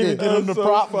gun like this. Give him the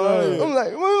prop gun. I'm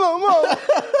like, where's my mom?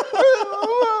 Where's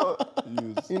my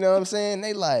mom? You know what I'm saying?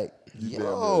 They like,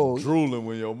 yo, drooling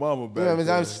when your mama back. You know what I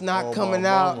mean? I'm snot coming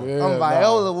out. Yeah, I'm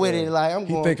Viola with it. Like I'm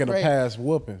going. He thinking crazy. of past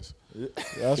whoopings.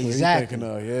 That's what he's thinking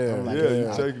of. Yeah, like,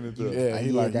 he's taking it to. Yeah,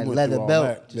 he like that leather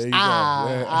belt. There you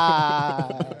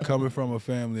go. Coming from a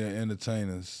family of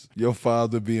entertainers, your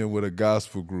father being with a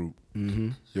gospel group,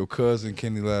 your cousin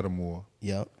Kenny Latimore.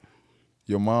 Yep.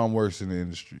 Your mom works in the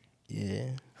industry. Yeah.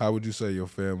 How would you say your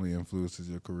family influences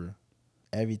your career?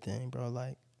 Everything, bro.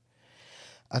 Like,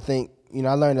 I think,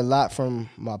 I learned a lot from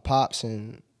my pops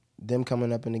and them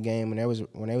coming up in the game when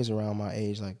they was around my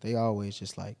age, like they always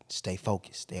just like stay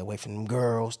focused, stay away from them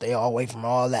girls, stay all away from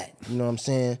all that. You know what I'm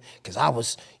saying? Cause I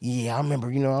remember,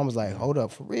 I was like, hold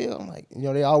up, for real. I'm like,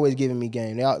 they always giving me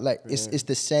game. They all, like it's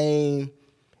the same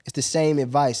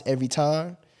advice every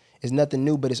time. It's nothing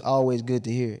new, but it's always good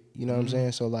to hear it. You know what I'm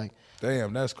saying? So like,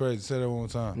 damn, that's crazy. Say that one more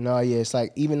time. No, yeah, it's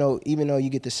like even though you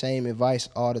get the same advice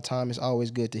all the time, it's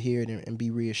always good to hear it and be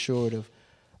reassured of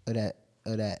that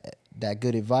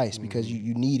good advice because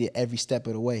you need it every step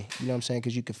of the way. You know what I'm saying?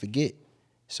 Because you could forget.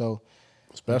 So,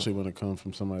 especially when it comes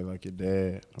from somebody like your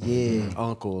dad, your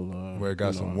uncle, where it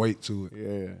got some weight to it.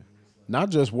 Yeah,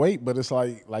 not just weight, but it's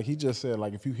like he just said,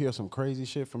 like if you hear some crazy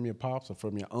shit from your pops or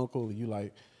from your uncle, you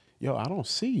like, yo, I don't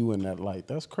see you in that light.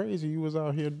 That's crazy. You was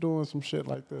out here doing some shit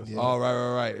like this. Yeah. Oh,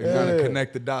 right. It's gonna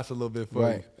connect the dots a little bit for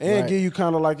you. And give you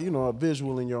kind of like, a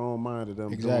visual in your own mind of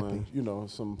them doing,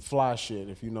 some fly shit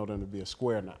if you know them to be a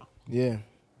square now. Yeah.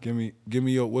 Give me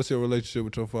what's your relationship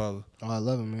with your father? Oh, I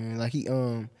love him, man. Like he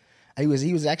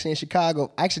was actually in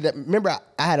Chicago. Actually, remember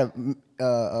I had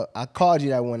I called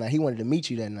you that one night. He wanted to meet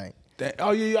you that night.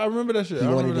 Oh yeah, I remember that shit. He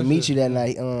wanted to meet you that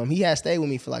night. He had stayed with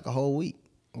me for like a whole week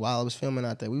while I was filming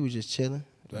out there. We was just chilling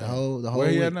the whole Where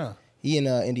week. He at now? He in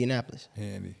Indianapolis.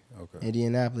 Handy. Okay.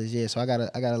 Indianapolis, yeah. So I got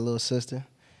a little sister.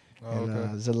 Oh, and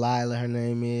okay. Zalila, her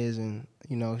name is, and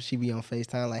she be on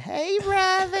FaceTime like, "Hey,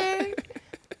 brother,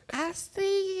 I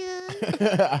see you." You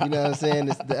know what I'm saying?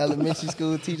 The elementary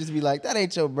school teachers be like, "That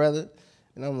ain't your brother,"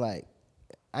 and I'm like,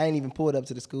 I ain't even pulled up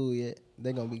to the school yet.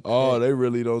 They're gonna be. Oh, they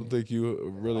really don't think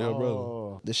you really her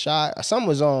brother. The shot, something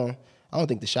was on. I don't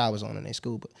think the shot was on in their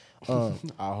school, but I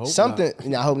hope something.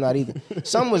 not. I hope not either.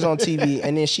 Something was on TV,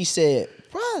 and then she said,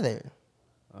 "Brother,"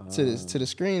 to the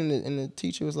screen, and the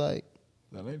teacher was like,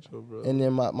 "That ain't your brother." And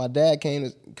then my dad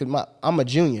came because I'm a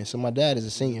junior, so my dad is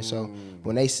a senior. So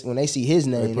when they see his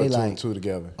name, they put two like and two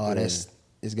together. Oh, it's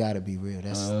got to be real.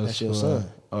 That's your son.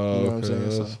 Oh, you know what I'm saying?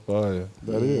 That's fire.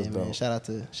 That is man. dope.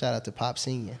 Shout out to Pop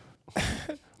Senior.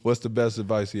 What's the best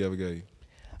advice he ever gave you?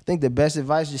 I think the best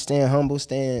advice is just staying humble,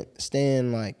 staying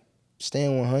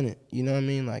 100. You know what I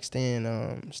mean? Like staying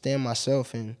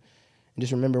myself and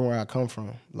just remember where I come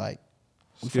from. Like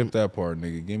skip that part,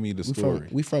 nigga. Give me the story.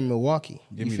 We from Milwaukee.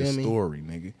 Give me the story,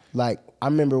 nigga. Like I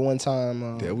remember one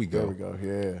time. There we go.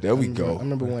 Yeah. There we go. I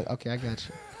remember one. Okay, I got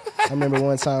you. I remember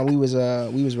one time we was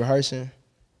rehearsing.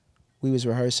 We was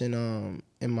rehearsing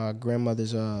in my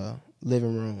grandmother's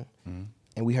living room,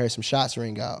 and we heard some shots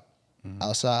ring out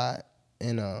outside,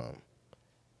 and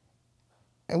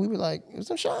we were like, "It was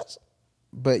some shots,"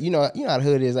 but you know how the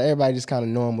hood is. Like, everybody just kind of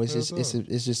normal. It's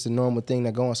just a normal thing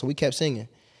that going. So we kept singing.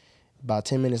 About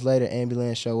 10 minutes later,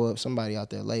 ambulance show up. Somebody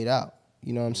out there laid out.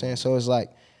 You know what I'm saying? So it's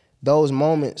like those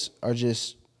moments are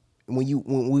just when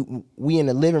we in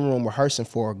the living room rehearsing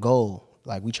for a goal.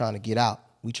 Like we trying to get out.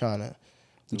 We trying to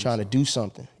do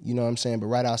something. You know what I'm saying? But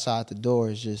right outside the door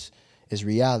is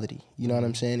reality. You know what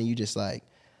I'm saying? And you just like,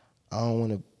 I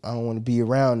don't want to be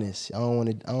around this. I don't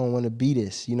want to be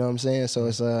this. You know what I'm saying? So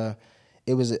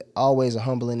it was always a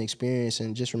humbling experience,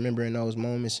 and just remembering those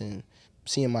moments and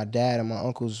seeing my dad and my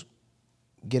uncles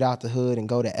get out the hood and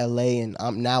go to LA, and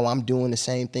I'm doing the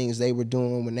same things they were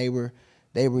doing when they were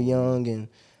young, and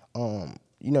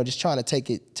just trying to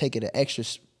take it an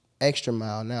extra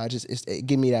mile now. It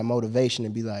give me that motivation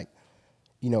to be like,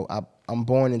 I'm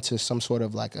born into some sort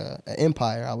of like an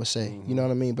empire, I would say. You know what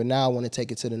I mean? But now I want to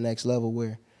take it to the next level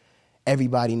where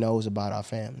everybody knows about our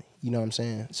family. You know what I'm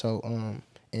saying? So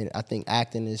and I think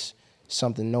acting is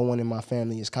something no one in my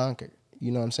family has conquered.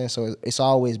 You know what I'm saying? So it's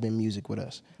always been music with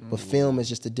us. But film is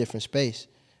just a different space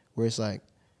where it's like,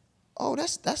 oh,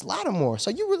 that's Latimore.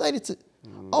 So you related to,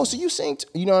 oh, so you sing,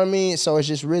 you know what I mean? So it's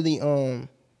just really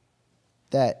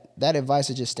that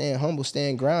advice of just staying humble,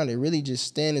 staying grounded, really just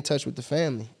staying in touch with the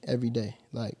family every day.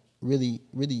 Like really,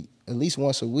 really at least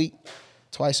once a week,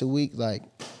 twice a week. Like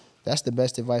that's the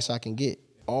best advice I can get.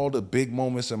 All the big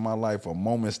moments in my life are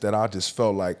moments that I just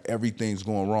felt like everything's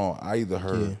going wrong. I either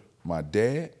heard my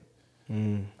dad,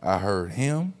 I heard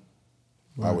him,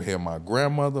 I would hear my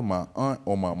grandmother, my aunt,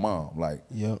 or my mom. Like,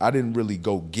 I didn't really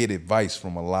go get advice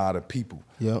from a lot of people.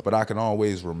 But I can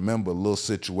always remember little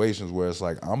situations where it's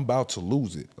like, I'm about to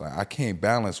lose it. Like, I can't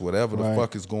balance whatever the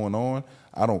fuck is going on.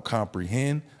 I don't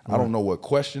comprehend. I don't know what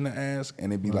question to ask.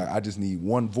 And it'd be like, I just need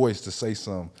one voice to say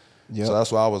something. So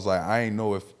that's why I was like, I ain't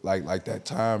know if, like that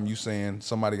time you saying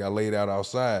somebody got laid out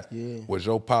outside, was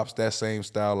your pops that same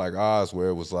style like ours where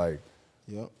it was like,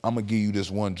 Yep. I'm gonna give you this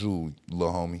one jewel,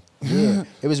 little homie. Yeah,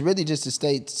 it was really just to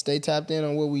stay tapped in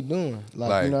on what we doing.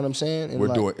 Like you know what I'm saying? And we're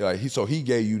like, doing like he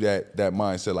gave you that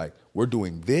mindset like we're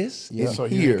doing this Yeah. in So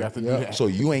you here, ain't got to do that. so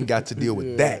you ain't got to deal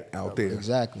with that out there.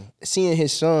 Exactly. Seeing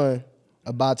his son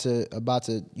about to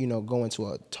go into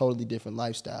a totally different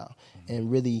lifestyle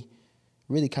and really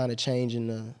kind of changing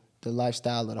the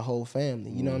lifestyle of the whole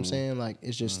family. You know what I'm saying? Like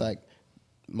it's just like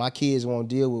my kids won't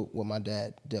deal with what my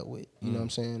dad dealt with. You know what I'm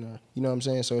saying? Or, you know what I'm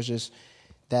saying? So it's just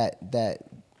that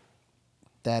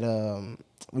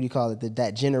what do you call it?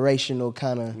 That generational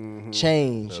kind of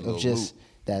change of just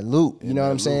that loop. You know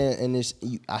what I'm saying?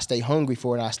 And I stay hungry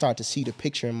for it. And I start to see the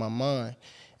picture in my mind,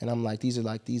 and I'm like, these are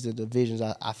the visions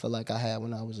I feel like I had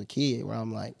when I was a kid. Where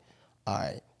I'm like, all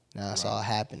right, now it's all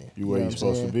happening. You where you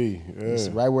supposed to be. Yeah. It's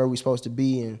right where we supposed to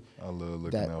be. And I love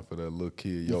looking out for that little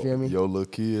kid. You feel me? Your little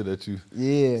kid that you.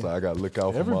 Yeah. So I got to look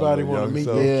out for Everybody want to meet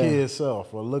their kid's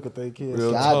self or look at their kid's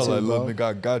Real self. Got talk, to, like, little bro. nigga,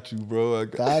 I got you, bro.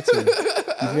 Got to.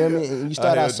 You feel me? And you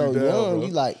start I out had so you down,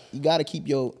 young, bro. you got to keep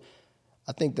your.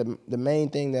 I think the main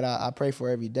thing that I pray for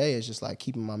every day is just like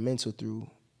keeping my mental through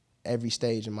every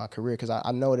stage in my career, because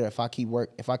I know that if I keep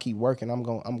working, I'm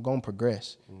going to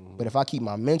progress. But if I keep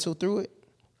my mental through it,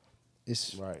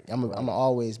 it's I'm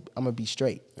gonna be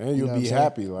straight. And you'll be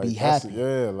happy, like be happy.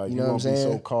 Yeah, like you you know won't what I'm be so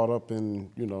saying? caught up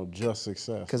in just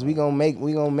success. Because we gonna make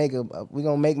more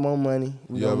money.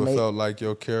 You ever felt like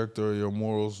your character or your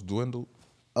morals dwindled?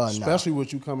 Especially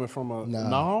with you coming from a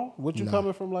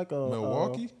coming from like a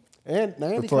Milwaukee? And he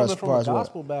Far coming as- from far a as what?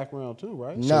 gospel background too,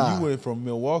 right? Nah. So you went from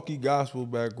Milwaukee gospel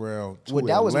background to Well,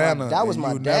 that was Atlanta, that was and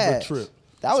my you dad. never tripped.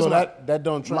 That was So my, that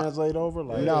don't translate over.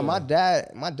 Like no, my dad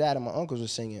and my uncles were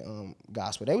singing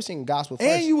gospel. They were singing gospel first.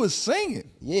 And you was singing.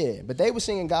 Yeah, but they were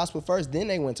singing gospel first, then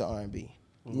they went to R&B.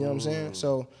 You know what I'm saying?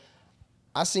 So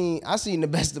I seen the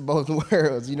best of both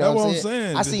worlds. You know That's what what I'm I'm saying?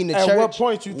 saying. I seen the At church. what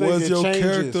point you think Was it your changes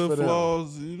character for them?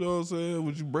 flaws, you know what I'm saying?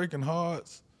 Was you breaking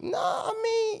hearts? No, I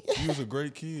mean, You was a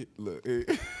great kid. Look, he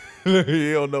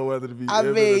don't know whether to be. I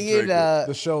mean, you know,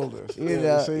 The shoulders. You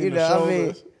know, see you the know, I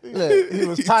mean, shoulders? look. He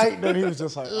was tight, then he was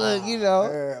just like, Look, you know.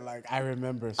 yeah, like I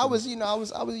remember. I some- was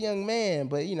a young man,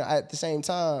 but at the same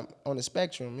time on the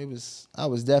spectrum, I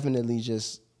was definitely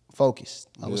just focused.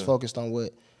 I was Yeah. focused on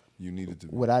what You needed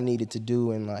to. I needed to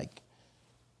do, and like,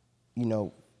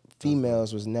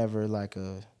 females was never like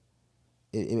a.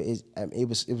 It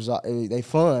was they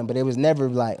fun, but it was never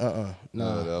like Nah,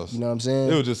 no. that was- You know what I'm saying?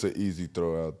 It was just an easy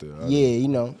throw out there. And I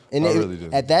it, really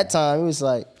didn't. at that time it was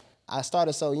like I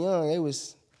started so young. It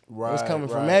was coming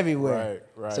from everywhere.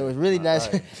 right, so it's really not.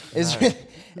 right, it's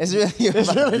really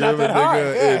about, really not that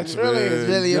hard. Yeah, it's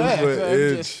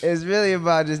it's really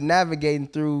about just navigating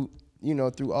through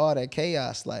through all that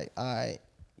chaos. Like, all right,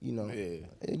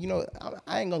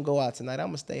 I ain't gonna go out tonight. I'm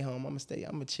gonna stay home. I'm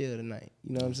gonna chill tonight.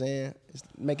 You know what I'm saying? It's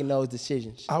making those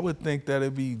decisions. I would think that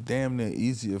it'd be damn near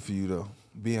easier for you though,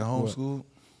 being homeschooled.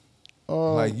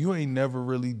 Like you ain't never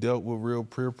really dealt with real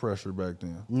peer pressure back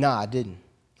then. Nah, I didn't.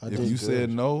 If you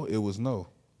said no, it was no.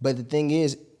 But the thing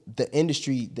is, the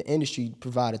industry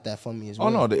provided that for me as well.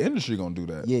 Oh no, the industry gonna do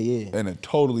that. Yeah. In a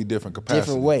totally different capacity.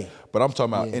 Different way. But I'm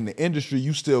talking about Yeah. in the industry,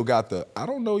 you still got the I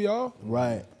don't know y'all.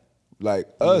 Right. Like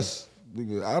us,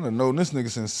 nigga, I done known this nigga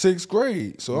since 6th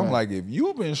grade. So I'm like, if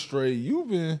you been straight, you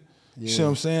been, you see what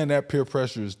I'm saying? That peer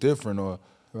pressure is different. Or,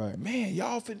 man,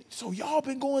 y'all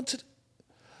been going to,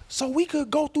 so we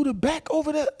could go through the back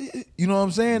over there. You know what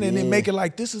I'm saying? And then make it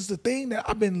like, this is the thing that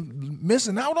I've been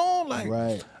missing out on.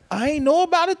 Like, I ain't know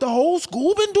about it. The whole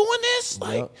school been doing this.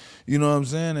 Like, you know what I'm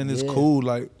saying? And it's cool.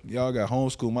 Like, y'all got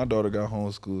homeschool. My daughter got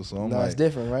homeschool. So I'm like, it's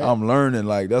different, right? I'm learning.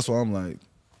 Like, that's why I'm like,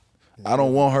 I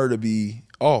don't want her to be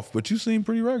off, but you seem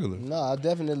pretty regular. No, I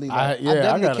definitely. I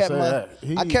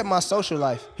kept my social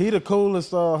life. He the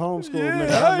coolest homeschool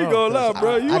nigga. I ain't gonna lie,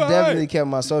 bro. You I definitely right. kept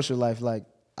my social life. Like,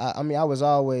 I mean,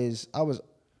 that's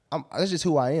just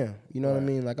who I am. You know what I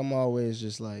mean? Like, I'm always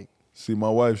just like. See, my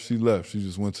wife, she left. She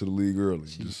just went to the league early.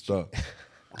 She just stopped.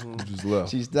 She just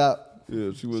left. She stopped.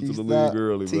 Yeah, she went She to the stopped. league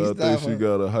early. She But I think stopped, she huh?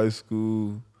 got a high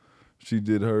school. She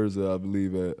did hers, I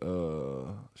believe, at,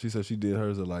 she said she did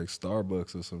hers at like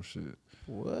Starbucks or some shit.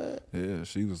 What? Yeah,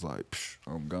 she was like, psh,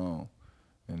 I'm gone.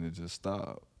 And it just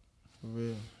stopped. For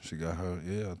real? She got her,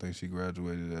 I think she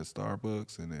graduated at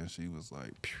Starbucks, and then she was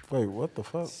like, phew. Wait, what the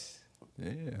fuck?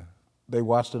 Yeah. They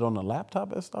watched it on the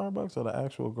laptop at Starbucks, or the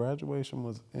actual graduation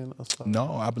was in a Starbucks?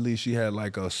 No, I believe she had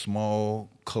like a small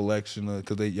collection of,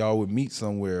 because y'all would meet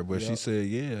somewhere, but she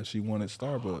said, she wanted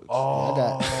Starbucks. I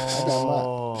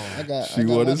got She I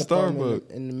got wanted my department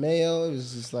Starbucks. in the mail. It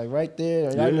was just like right there,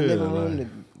 right in the Yeah, living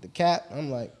room, the cap. I'm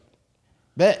like,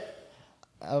 bet.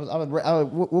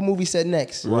 what movie said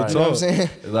next? Real You know what I'm saying?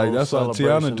 Like that's why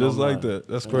Celebration Tiana just online. like that.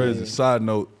 That's crazy. Side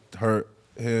note,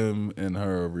 him and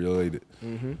her are related.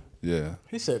 Yeah.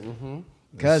 He said,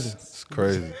 Cousins. It's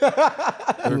crazy.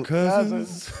 They're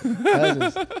cousins.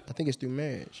 Cousins. I think it's through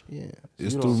marriage. Yeah.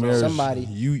 It's You through don't know marriage. somebody.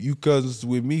 You cousins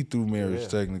with me through marriage,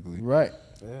 technically. Right.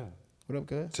 Yeah. What up,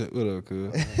 cuz? What up,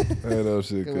 cuz? I ain't no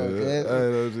shit, cuz. Come on, cuz. I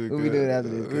ain't no shit, cuz. What we doing after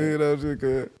this, cuz? We ain't no shit,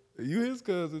 cuz. You his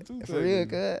cousin too, For real,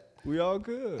 technically. cuz. We all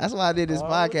good. That's why I did this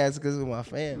podcast, because of my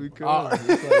family. We cousins.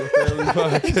 It's like a family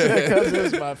podcast.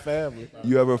 Cousins, my family.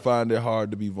 You ever find it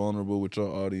hard to be vulnerable with your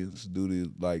audience due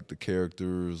to like the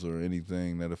characters or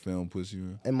anything that a film puts you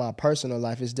in? In my personal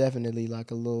life, it's definitely like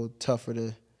a little tougher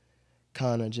to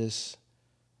kind of just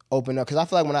open up. Because I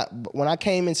feel like when I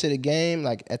came into the game,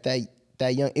 like at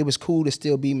that young, it was cool to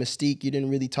still be Mystique. You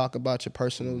didn't really talk about your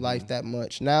personal life that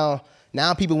much. Now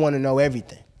people want to know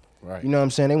everything. Right. You know what I'm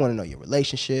saying? They want to know your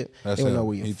relationship. That's they want to him. know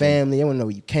where your He family. They want to know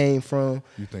where you came from.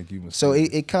 You think you must? So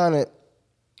it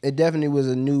definitely was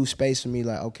a new space for me.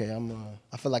 Like, okay,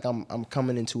 I feel like I'm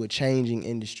coming into a changing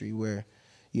industry where,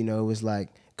 you know, it was like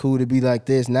cool to be like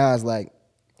this. Now it's like,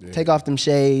 take off them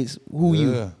shades. Who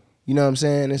you? You know what I'm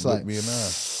saying? It's Look like, me in the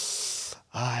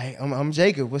eye. all right, I'm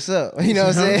Jacob. What's up? You know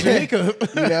what I'm saying? Jacob.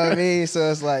 You know what I mean? So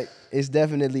it's like, it's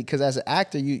definitely, because as an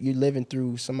actor, you're living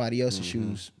through somebody else's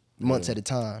shoes months at a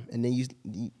time. And then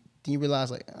you realize,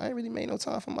 like, I ain't really made no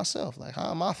time for myself. Like, how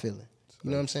am I feeling?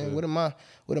 You know what I'm saying? What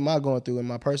am I going through in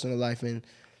my personal life? And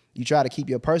you try to keep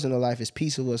your personal life as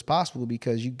peaceful as possible,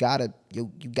 because your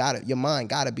mind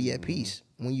gotta be at peace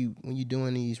when you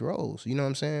doing these roles. You know what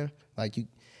I'm saying? Like,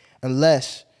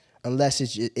 unless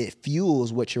it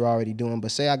fuels what you're already doing.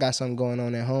 But say I got something going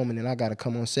on at home and then I got to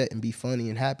come on set and be funny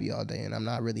and happy all day, and I'm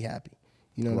not really happy.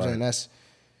 You know what I'm saying?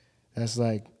 That's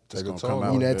like, Take a gonna toll. come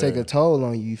out. you know, take a toll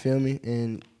on you. You feel me?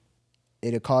 And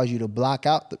it'll cause you to block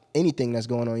out anything that's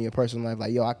going on in your personal life.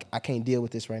 Like, yo, I can't deal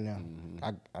with this right now.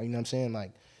 You know what I'm saying?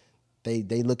 Like, they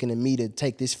looking at me to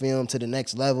take this film to the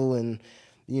next level, and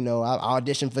you know, I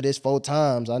auditioned for this 4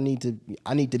 times. I need to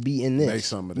be in this. Make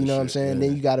some of this you know what I'm shit, saying? yeah.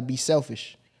 Then you got to be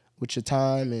selfish with your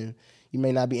time, and you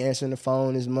may not be answering the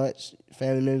phone as much.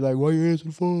 Family members like, why you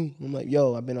answering the phone? I'm like,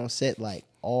 yo, I've been on set like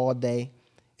all day.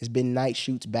 It's been night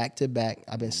shoots back to back.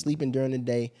 I've been sleeping during the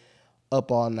day,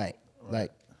 up all night.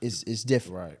 Like, it's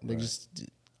different. Right, Like, right. just,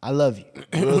 I love you.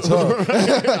 Real talk.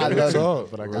 I love talk. you.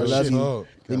 But I I got love shit. you.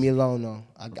 Leave me alone though.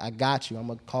 I got you. I'm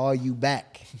gonna call you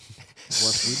back.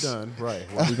 Once we done, right?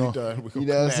 Once we done, we You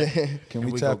know what I'm saying? Can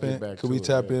we we tap gonna in? get back Can to we it,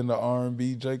 tap yeah. into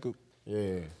R&B, Jacob?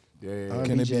 Yeah.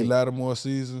 Can it be Jake. Latimore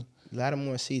season?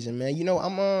 Latimore season, man. You know,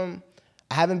 I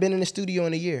haven't been in the studio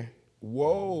in a year.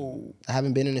 Whoa. I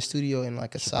haven't been in the studio in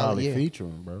like a solid Probably year.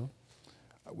 featuring, bro.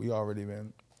 We already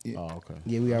been. Yeah. Oh, okay.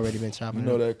 Yeah, we already been chopping. You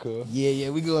know it up. that, cuz.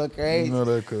 Yeah, we going crazy. You know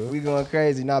that, cuz. We going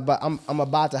crazy. Nah, but I'm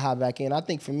about to hop back in. I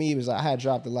think for me it was, I had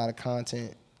dropped a lot of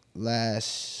content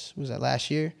last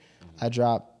year. I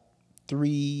dropped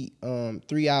three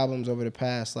albums over the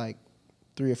past like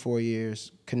 3 or 4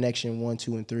 years. Connection 1,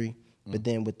 2, and 3. But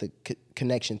then with the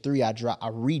Connection 3, I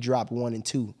re-dropped 1 and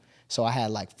 2. So I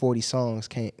had like 40 songs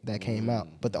that came out.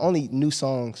 But the only new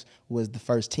songs was the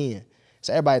first 10.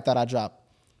 So everybody thought I dropped,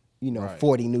 you know,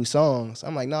 40 new songs.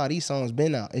 I'm like, nah, these songs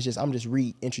been out. It's just, I'm just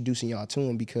reintroducing y'all to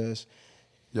them because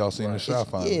Y'all seen the shot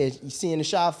finally? yeah, you seeing the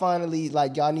shot finally,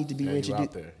 like y'all need to be Yeah, you out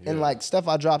reintroduced. there, And yeah. like stuff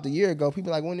I dropped a year ago,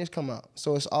 people like, when this come out?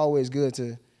 So it's always good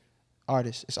to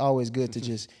artists. It's always good to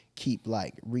just keep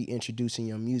like reintroducing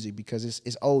your music because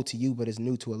it's old to you, but it's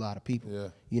new to a lot of people. Yeah.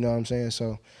 You know what I'm saying?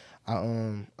 So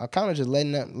I kind of just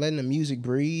letting the music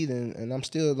breathe, and I'm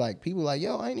still like, people like,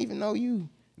 yo, I didn't even know you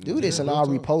do this, and I'll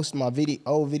repost my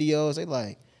old videos. They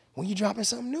like, when you dropping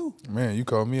something new? Man, you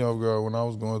caught me off guard when I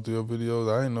was going through your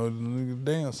videos. I didn't know the nigga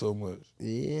dance so much.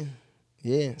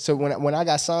 Yeah. So when I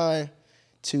got signed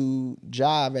to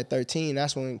Job at 13,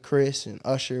 that's when Chris and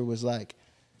Usher was like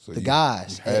So the you-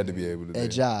 guys. you had to be able to at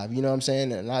dance. Job. You know what I'm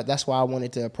saying? And that's why I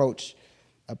wanted to approach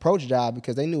Job,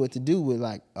 because they knew what to do with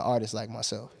like an artist like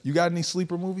myself. You got any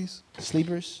sleeper movies?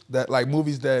 Sleepers. That like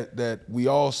movies that we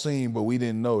all seen, but we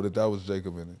didn't know that was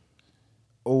Jacob in it.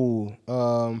 Oh,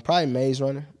 probably Maze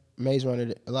Runner. Maze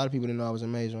Runner. A lot of people didn't know I was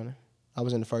in Maze Runner. I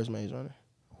was in the first Maze Runner.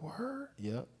 Word?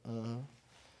 Yep. Oh,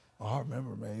 I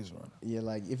remember Maze Runner. Yeah,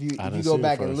 like if you didn't go see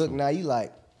back the and first look one. now, you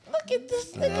like, look at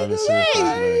this I nigga. didn't see the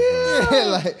first Maze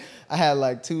Like I had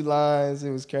like 2 lines. It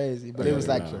was crazy, but it was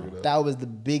like check it out. that was the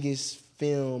biggest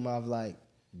film I've like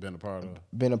Been a part of.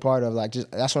 been a part of. Like, just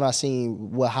that's when I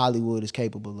seen what Hollywood is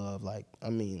capable of. Like, I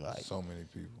mean, like So many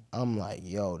people. I'm like,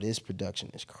 yo, this production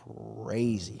is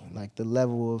crazy. Like the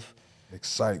level of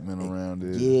excitement around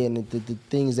it. Yeah, and the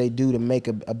things they do to make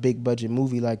a big budget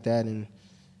movie like that, and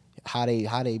how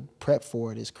they prep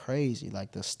for it is crazy.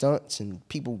 Like the stunts and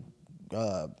people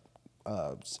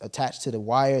attached to the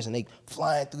wires and they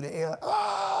flying through the air,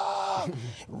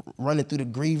 running through the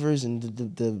grievers, and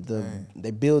they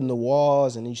building the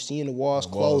walls, and you seeing the walls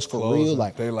close for real.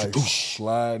 Like they like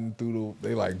sliding through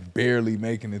they like barely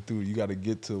making it through. You got to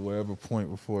get to whatever point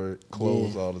before it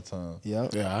closes all the time. Yeah,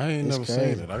 I ain't never seen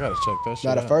it. I gotta check that shit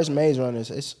out. out. The first Maze Runner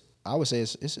I would say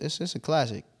it's a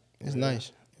classic. It's nice.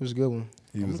 It was a good one.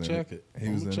 He was check it. He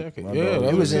was in check it.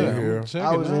 He was in here.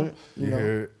 I was in it. You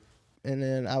hear it. And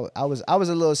then I was a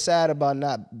little sad about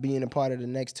not being a part of the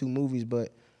next two movies,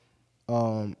 but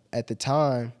at the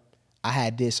time I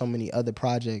had did so many other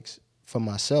projects for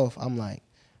myself. I'm like,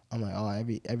 oh,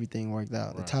 everything worked out.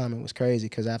 Right. The timing was crazy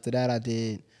because after that I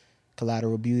did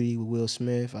Collateral Beauty with Will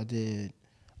Smith. I did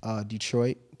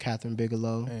Detroit, Catherine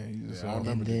Bigelow. Man, I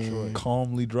remember Detroit.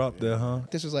 Calmly dropped that, huh?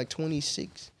 This was like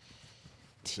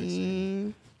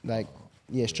 2016. Like.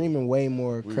 Yeah, streaming way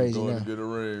more crazy now. We was going to get a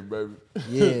ring, baby.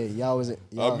 Yeah, y'all was. I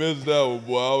missed that one,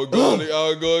 boy. I was going to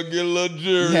get a little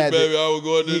jury, baby. I was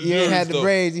going to the jury store. You had the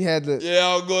braids. You had the. Yeah,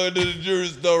 I was going to the jury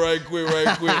store right quick.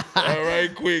 All right,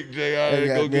 quick, Jay. I had to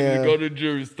go to the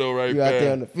jury store right back. You out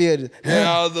there on the field. Yeah,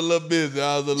 I was a little busy.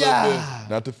 Not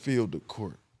the field, the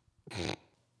court.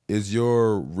 Is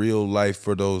your real life,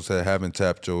 for those that haven't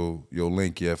tapped your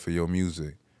link yet for your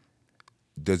music,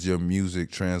 does your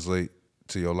music translate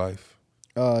to your life?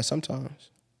 Sometimes,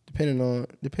 depending on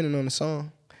the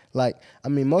song. Like, I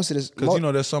mean, most of this, because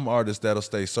there's some artists that'll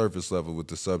stay surface level with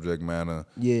the subject matter.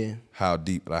 Yeah. How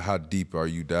deep are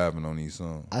you diving on these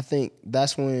songs? I think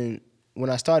that's when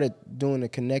I started doing the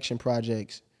connection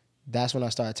projects. That's when I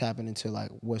started tapping into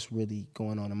like what's really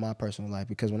going on in my personal life.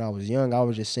 Because when I was young, I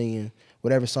was just singing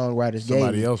whatever songwriters gave me.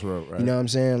 Somebody else wrote, right? You know what I'm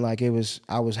saying? Like I was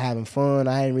having fun.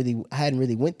 I hadn't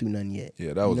really went through nothing yet.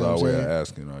 Yeah, that was our way of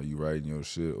asking, are you writing your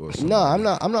shit or something? No, I'm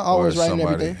not always writing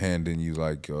everything. Handing you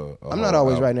like I'm not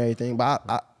always writing everything, but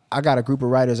I got a group of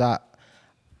writers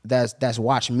that's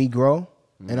watching me grow,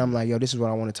 and I'm like, yo, this is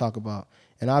what I want to talk about.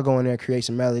 And I'll go in there, create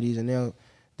some melodies, and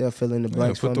they'll fill in the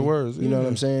blanks for me. Put the words. You know what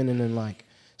I'm saying? And then like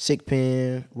Sick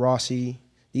Pen, Rossi,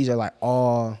 these are like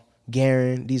all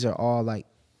Garen. These are all like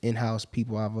in-house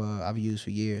people I've used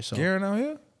for years. So Garen out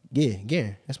here? Yeah,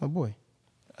 Garen. That's my boy.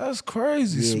 That's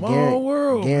crazy. Yeah, Small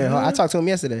world. Garen, I talked to him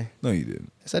yesterday. No, you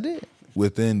didn't. Yes, I did.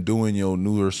 Within doing your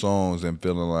newer songs and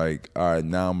feeling like, all right,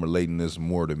 now I'm relating this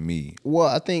more to me. Well,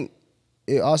 I think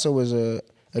it also was a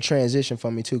transition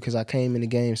for me too, because I came in the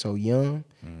game so young,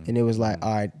 and it was like,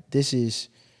 all right,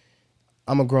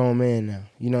 I'm a grown man now.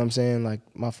 You know what I'm saying? Like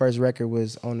my first record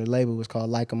was on the label was called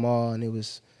Like 'Em All, and it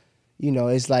was,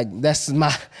 it's like that's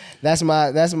like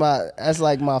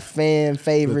my fan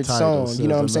favorite song. You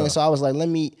know what I'm saying? So I was like, let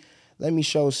me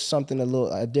show something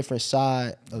a different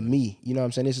side of me. You know what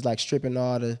I'm saying? This is like stripping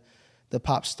all the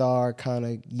pop star kind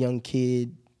of young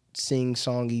kid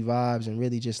sing-songy vibes and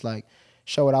really just like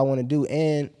show what I want to do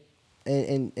and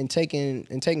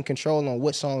taking control on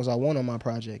what songs I want on my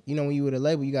project. You know, when you with a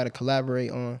label, you got to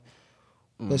collaborate on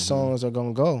what songs are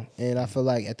gonna go. And I feel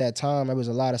like at that time there was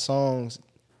a lot of songs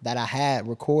that I had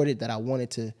recorded that I wanted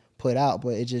to put out, but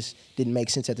it just didn't make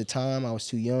sense at the time. I was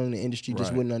too young. The industry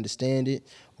just wouldn't understand it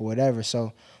or whatever.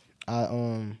 So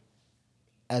I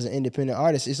as an independent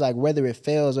artist, it's like whether it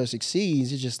fails or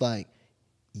succeeds, it's just like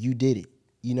you did it.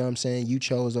 You know what I'm saying? You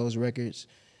chose those records.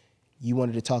 You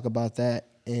wanted to talk about that,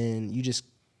 and you just,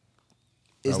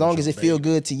 as long as it feel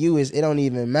good to you, it don't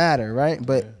even matter, right?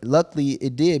 But luckily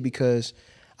it did, because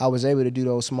I was able to do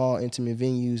those small intimate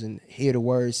venues and hear the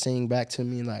words sing back to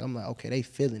me, and like I'm like, okay, they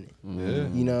feeling it. Yeah.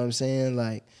 You know what I'm saying?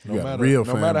 Like no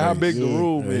matter how big the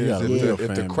room is,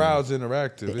 if the crowd's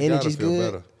interactive, it gotta feel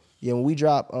better. Yeah, when we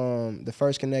dropped the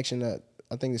first connection, I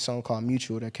think the song called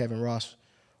Mutual that Kevin Ross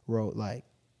wrote, like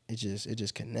it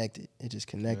just connected. It just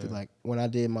connected. Yeah. Like when I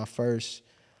did my first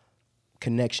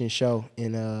connection show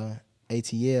in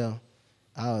ATL,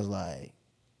 I was like,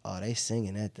 oh, they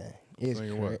singing that thing. It's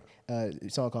great. A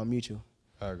song called Mutual.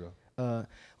 I go.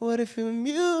 What if it was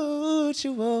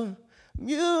mutual?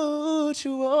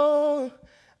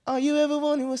 All you ever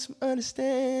wanted was some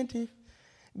understanding.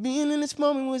 Being in this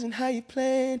moment wasn't how you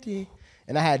planned it.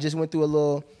 And I had just went through a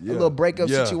little breakup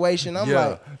situation. I'm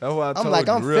like,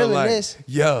 I'm feeling this.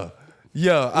 Yeah,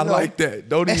 I like that.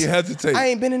 Don't even hesitate. I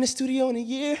ain't been in the studio in a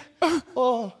year.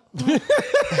 Oh.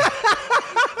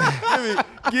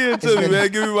 Give it to me, man.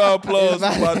 Give me my applause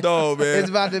for my dog, man. It's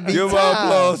about to be Give time. my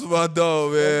applause for my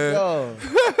dog, man.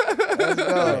 Let's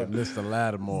go. Mr.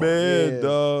 Latimore. Man, Yeah.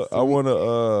 dog, I want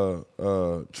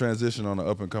to transition on an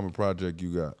up and coming project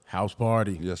you got. House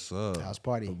Party. Yes, sir. House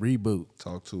Party. A reboot.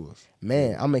 Talk to us.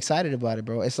 Man, I'm excited about it,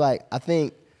 bro. It's like I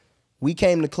think we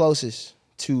came the closest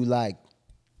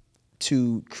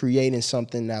to creating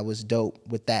something that was dope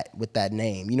with that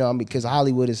name. You know, I mean, because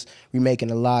Hollywood is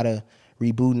rebooting a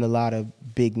lot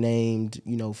of big named,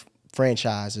 you know,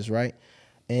 franchises, right?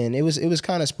 And it was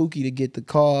kind of spooky to get the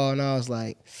call, and I was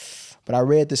like, but I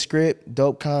read the script,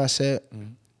 dope concept,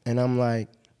 and I'm like,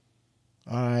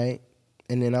 all right.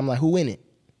 And then I'm like, who in it?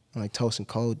 I'm like Toast and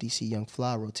Cole, DC Young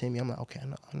Fly, Timmy. I'm like, okay,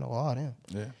 I know all them.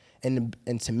 Yeah. And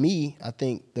to me, I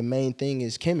think the main thing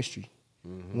is chemistry.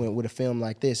 With a film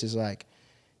like this, is like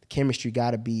the chemistry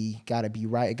gotta be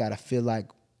right. It gotta feel like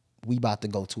we about to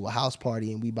go to a house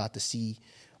party and we about to see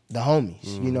the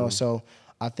homies. You know, so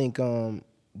I think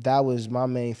that was my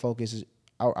main focus.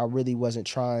 I really wasn't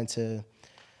trying to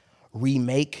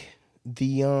remake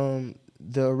the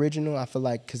original. I feel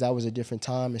like because that was a different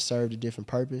time, it served a different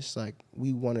purpose. Like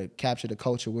we want to capture the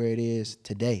culture where it is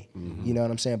today. You know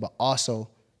what I'm saying? But also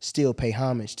still pay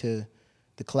homage to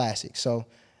the classics. So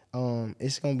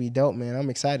it's gonna be dope, man. I'm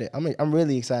excited. I'm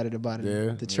really excited about it.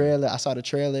 Yeah, the trailer. I saw the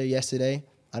trailer yesterday.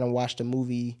 I done watched the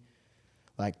movie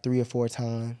like 3 or 4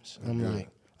 times.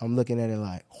 I'm looking at it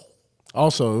like.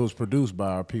 Also, it was produced by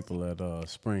our people at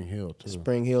Spring Hill too.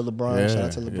 Spring Hill, LeBron. Shout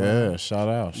out to LeBron. Yeah, shout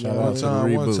out to the One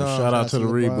reboot. time. Shout out to the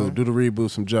LeBron. reboot. Do the reboot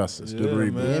some justice. Do the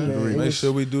reboot. Man. Do the reboot. Make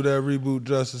sure we do that reboot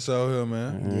justice out here,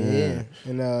 man. Yeah.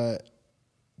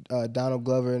 And Donald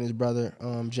Glover and his brother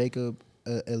Jacob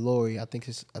Latimore. I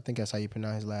think that's how you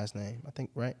pronounce his last name. I think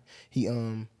right. He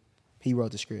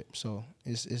wrote the script, so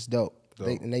it's dope.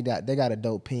 They got a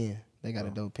dope pen. They got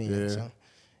a dope pen. Yeah. So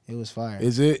it was fire.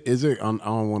 Is it? I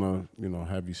don't want to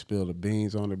have you spill the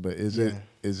beans on it, but is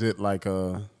it like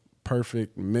a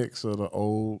perfect mix of the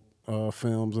old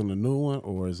films and the new one,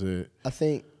 or is it? I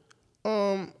think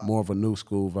more of a new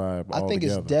school vibe. I think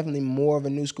it's definitely more of a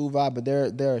new school vibe, but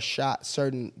there are shots,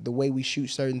 the way we shoot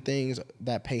certain things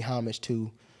that pay homage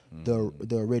to the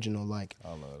original. Like I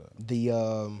love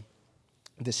that.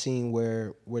 The scene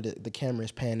where the camera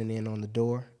is panning in on the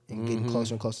door and getting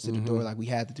closer and closer to the door. Like we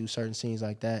had to do certain scenes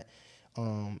like that.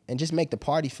 And just make the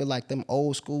party feel like them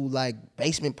old school like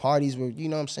basement parties where, you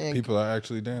know what I'm saying? People are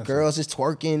actually dancing. Girls is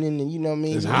twerking and you know what I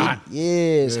mean? It's hot. Yeah,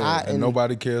 it's hot. And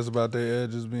nobody cares about their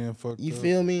edges being fucked You up.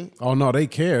 feel me? Oh no, they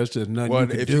care. It's just nothing Well, you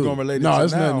can if do. you're gonna relate it no, to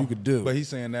it's now, nothing you could do. But he's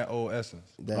saying that old essence.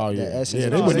 That, Oh yeah, that essence yeah.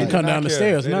 of They the wouldn't even party. come down the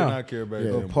stairs They now. did not care back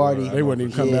The then. party. They wouldn't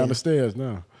even come Yeah. down the stairs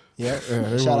now. Yeah.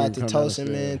 they Shout won't out to even come down the Tosin,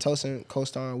 man. Tosin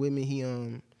co-starring with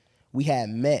me. We had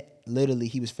met. Literally,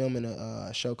 he was filming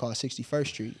a show called 61st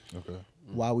Street Okay.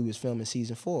 while we was filming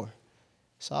season 4.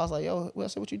 So I was like, yo, I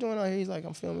said, what you doing out here? He's like,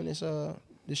 I'm filming this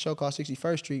show called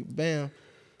 61st Street. Bam.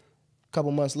 A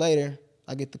couple months later,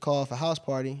 I get the call for House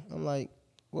Party. I'm like,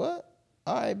 what?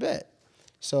 All right, bet.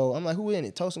 So I'm like, who in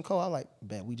it? Toast and Cole. I'm like,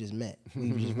 bet, we just met.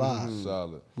 We just vibed.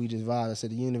 Solid. We just vibed. I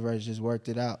said the universe just worked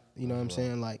it out. You know what I'm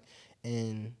saying? Like,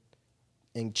 and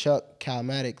Chuck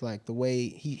Calmatic, like the way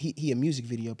he a music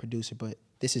video producer, but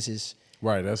this is his.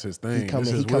 Right, that's his thing. He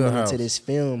coming into this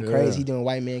film crazy. He doing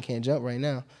White Man Can't Jump right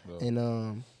now,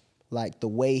 and like the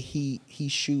way he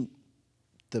shoot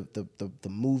the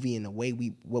movie and the way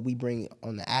what we bring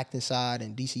on the acting side,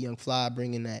 and DC Young Fly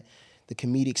bringing that the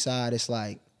comedic side. It's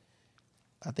like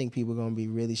I think people are gonna be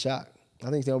really shocked. I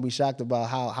think they're gonna be shocked about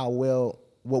how well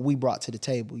what we brought to the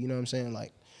table. You know what I'm saying?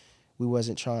 Like we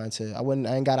wasn't trying to. I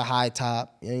ain't got a high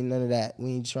top. Ain't none of that.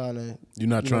 We ain't trying to. You're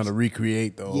not trying to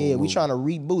recreate the old Yeah, we movie. trying to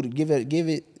reboot it.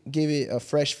 Give it a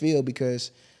fresh feel because,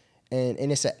 and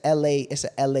it's a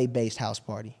LA based house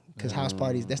party because house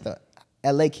parties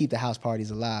LA keep the house parties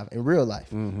alive in real life.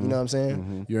 You know what I'm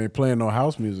saying? You ain't playing no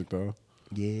house music though.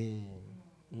 Yeah.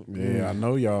 Yeah, I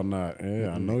know y'all not.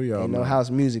 Yeah, I know y'all Ain't not. no house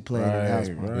music playing in the house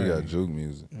Right, party. We got juke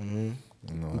music. You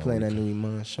know We how playing that new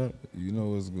Iman shit. You know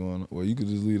what's going on. Well, you could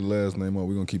just leave the last name on.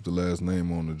 We're going to keep the last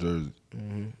name on the jersey.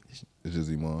 It's just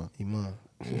Iman. Iman.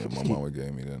 Yeah, my mama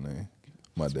gave me that name.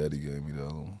 My daddy gave me the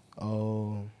other one.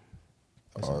 Oh,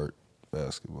 Art,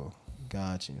 basketball.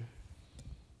 got you.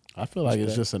 I feel like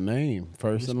it's just a name,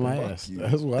 first and last. you.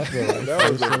 That's what I feel like.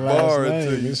 That was First a and last bar name.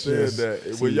 until you It's said just-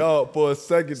 that. When y'all, for a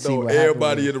second see though, what happened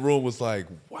everybody was- in the room was like,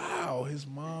 wow, his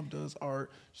mom does art.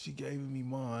 She gave me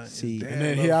mine. See, His dad And then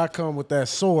loves here I come with that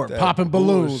sword, that popping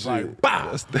balloons, bullshit. like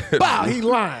bow, That's that bow. He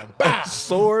lying, bow.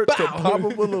 sword to Bow. pop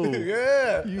a balloon.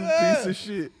 Yeah, You piece of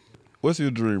shit. What's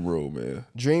your dream role, man?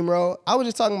 Dream role. I was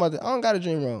just talking about that. I don't got a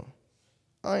dream role.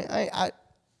 I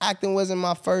acting wasn't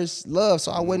my first love,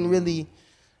 so I wasn't really.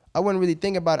 I wouldn't really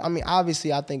think about it. I mean,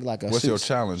 obviously, I think like What's your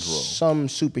challenge role? Some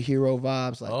superhero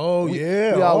vibes. Like,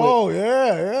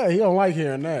 yeah. He don't like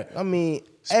hearing that. I mean,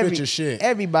 spit your shit.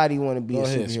 Everybody want to be Go a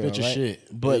ahead, superhero, spit your right? shit.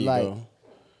 But like, go.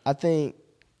 I think,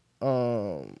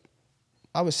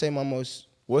 I would say my most.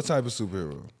 What type of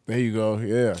superhero? There you go.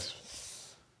 Yeah.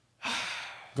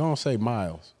 Go on, say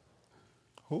Miles.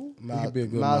 Who? He could be a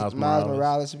good Miles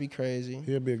Morales would be crazy.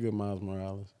 He'll be a good Miles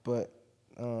Morales. But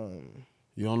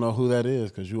you don't know who that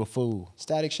is because you a fool.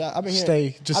 Static Shock. I've been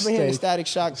hearing the Static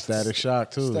Shock. Static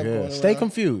Shock too. Yeah. Stay around.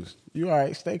 confused. You all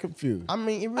right? Stay confused. I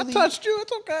mean, it really. I touched you.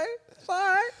 It's okay. It's all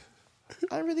right.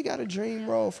 I really got a dream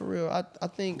role for real. I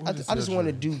think I just want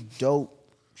to do dope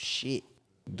shit.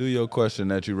 Do your question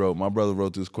that you wrote. My brother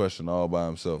wrote this question all by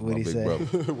himself. What'd my he big say?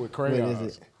 brother. With crayons. What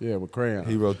is it? Yeah, with crayons.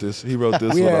 He wrote this one all by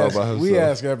himself. We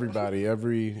ask everybody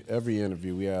every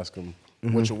interview. We ask them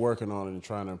what you're working on and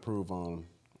trying to improve on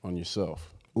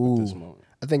yourself at this moment.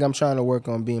 I think I'm trying to work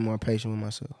on being more patient with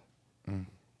myself.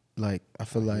 Like I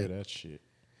feel like that shit.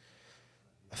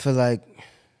 I feel like,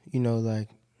 being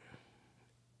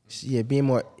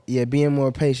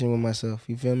more patient with myself.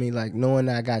 You feel me? Like knowing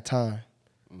that I got time.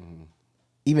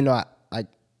 Even though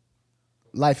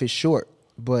life is short,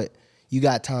 but you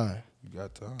got time. You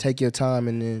got time. Take your time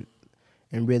and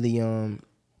really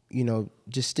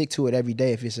just stick to it every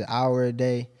day. If it's an hour a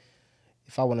day,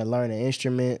 if I want to learn an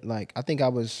instrument, like I think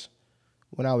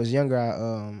when I was younger,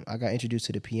 I got introduced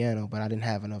to the piano, but I didn't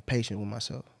have enough patience with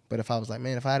myself. But if I was like,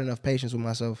 man, if I had enough patience with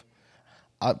myself,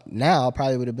 now I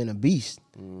probably would have been a beast.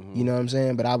 You know what I'm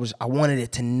saying? But I wanted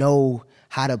it to know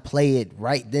how to play it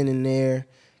right then and there.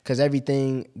 Because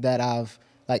everything that I've,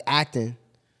 like acting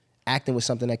was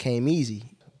something that came easy.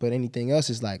 But anything else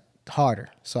is like harder.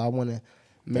 So I want to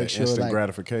make sure instant like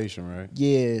gratification, right?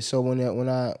 Yeah. So when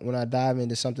I dive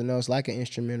into something else like an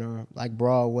instrument or like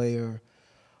Broadway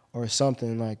or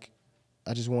something, like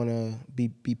I just want to be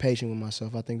patient with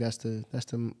myself. I think that's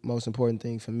the most important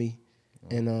thing for me,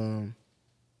 in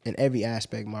every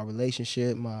aspect, my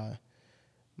relationship, my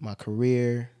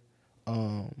career.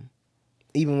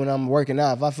 Even when I'm working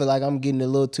out, if I feel like I'm getting a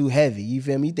little too heavy, you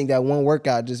feel me? You think that one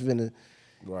workout just been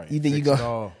right? You think you're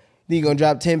gonna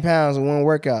drop 10 pounds in one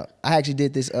workout? I actually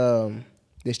did this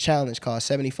challenge called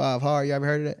 75 Hard. You ever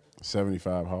heard of that?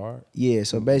 75 Hard. Yeah.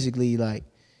 So basically, like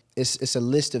it's a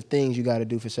list of things you got to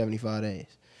do for 75 days.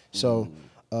 So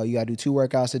you got to do 2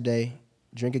 workouts a day,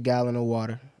 drink a gallon of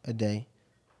water a day,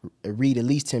 read at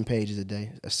least 10 pages a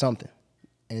day or something,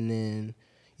 and then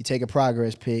you take a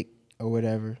progress pic or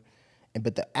whatever.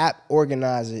 But the app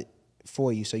organizes it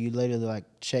for you, so you literally like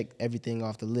check everything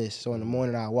off the list. So in the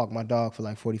morning, I walk my dog for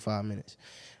like 45 minutes.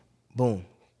 Boom,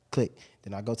 click.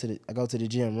 Then I go to the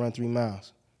gym, run 3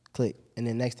 miles, click. And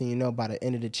then next thing you know, by the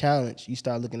end of the challenge, you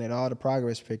start looking at all the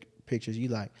progress pictures. You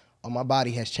like, oh, my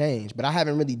body has changed, but I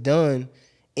haven't really done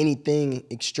anything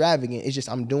extravagant. It's just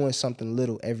I'm doing something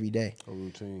little every day. A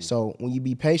routine. So when you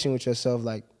be patient with yourself,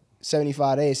 like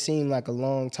 75 days seem like a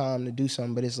long time to do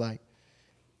something, but it's like,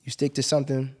 you stick to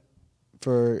something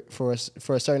for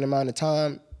a certain amount of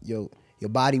time, your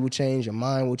body will change, your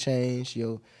mind will change,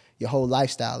 your whole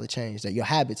lifestyle will change, that your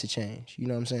habits will change. You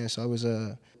know what I'm saying? So it was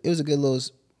a good little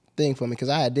thing for me because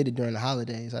I did it during the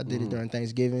holidays. I did it during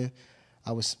Thanksgiving.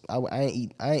 I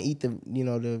ain't eat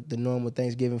the normal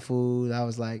Thanksgiving food. I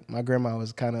was like, my grandma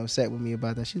was kind of upset with me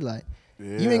about that. She's like,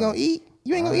 you ain't gonna eat?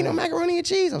 You ain't gonna eat no macaroni and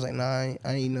cheese? I was like, nah, I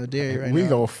ain't eating no dairy right now. We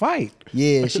gonna fight.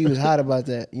 Yeah, she was hot about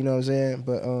that. You know what I'm saying?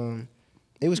 But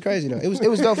it was crazy though. It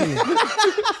was dope for me.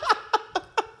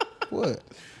 What?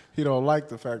 He don't like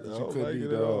the fact that you couldn't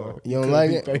eat dog. You don't like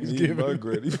it? Thanksgiving.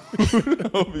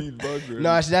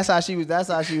 No, that's how she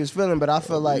was feeling. But I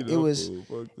feel like it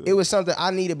was something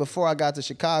I needed before I got to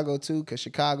Chicago too, because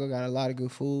Chicago got a lot of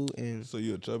good food. And so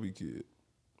you a chubby kid?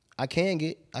 I can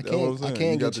get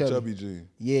chubby gene.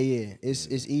 Yeah. It's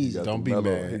easy. Don't be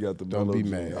mad. He got the Don't mellow be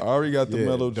gene. mad. I already got the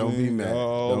mellow gene. Don't be mad.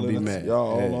 Don't be mad.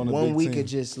 Y'all all on the One big week team. of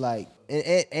just like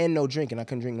and no drinking. I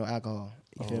couldn't drink no alcohol.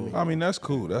 You feel me? I mean, that's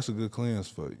cool. That's a good cleanse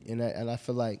for you. And I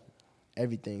feel like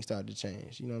everything started to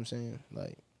change. You know what I'm saying?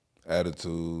 Like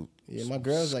attitude. Yeah, my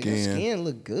girl's like, your skin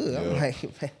look good. I'm like,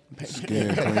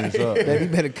 skin cleans up. Baby,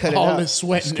 better cut it all out. this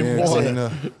sweating Skin and water. clean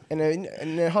up. And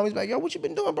then homie's like, yo, what you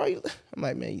been doing, bro? I'm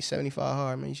like, man, you 75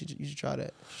 hard, man. You should try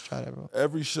that. You should try that, bro.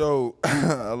 Every show,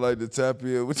 I like to tap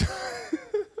in with.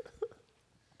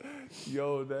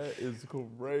 Yo, that is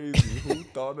crazy. Who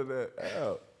thought of that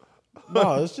app?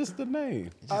 No, it's just the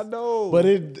name. I know, but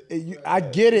I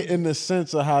get it in the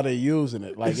sense of how they're using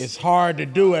it. Like it's hard to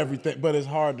do everything, but it's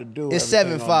hard to do. It's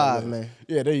everything 7'5", on the list. man.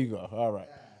 Yeah, there you go. All right.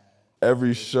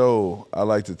 every show, I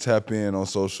like to tap in on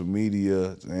social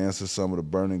media to answer some of the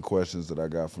burning questions that I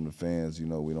got from the fans. You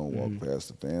know, we don't walk past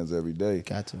the fans every day.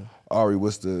 Got to. Ahrii,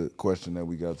 what's the question that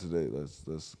we got today?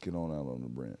 Let's get on out on the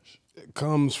branch. It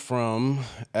comes from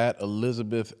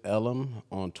 @Elizabeth Ellum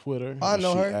on Twitter. I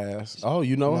know her. Asked, oh,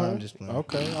 you know No, her? I'm just playing.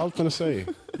 Okay, I was gonna say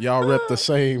y'all rep the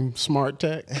same smart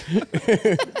tech.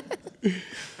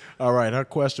 All right, her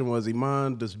question was,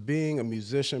 Iman, does being a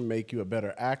musician make you a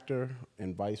better actor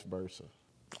and vice versa?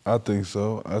 I think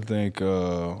so. I think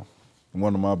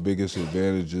one of my biggest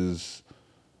advantages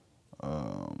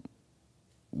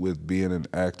with being an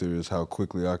actor is how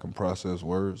quickly I can process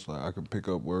words. Like I can pick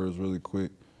up words really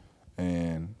quick.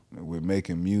 And with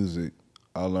making music,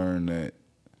 I learned that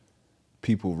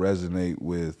people resonate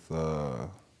with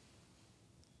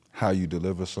how you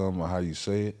deliver something or how you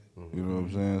say it. You know what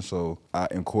I'm saying? So I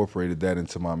incorporated that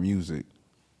into my music.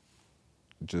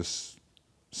 Just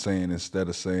saying, instead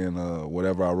of saying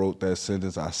whatever I wrote that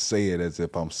sentence, I say it as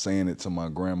if I'm saying it to my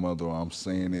grandmother, or I'm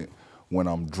saying it when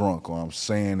I'm drunk, or I'm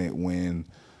saying it when,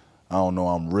 I don't know,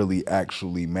 I'm really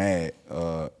actually mad,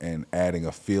 and adding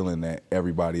a feeling that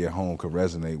everybody at home could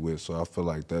resonate with. So I feel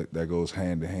like that goes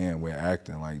hand in hand with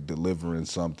acting, like delivering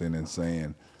something and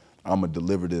saying, I'm gonna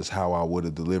deliver this how I would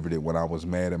have delivered it when I was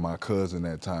mad at my cousin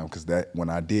that time. Cause when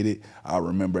I did it, I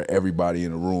remember everybody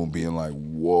in the room being like,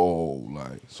 whoa,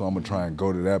 like, so I'm gonna try and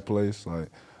go to that place. Like,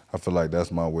 I feel like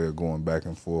that's my way of going back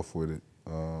and forth with it.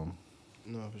 No,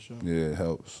 for sure. Yeah, it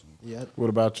helps. Yeah. What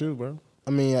about you, bro?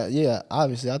 I mean, yeah,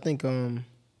 obviously, I think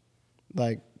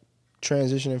like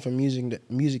transitioning from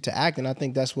music to acting, I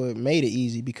think that's what made it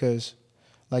easy because,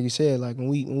 like you said, like when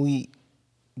we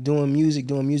doing music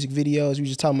videos, we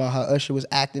just talking about how Usher was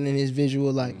acting in his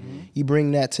visual. Like you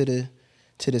bring that to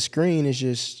the screen,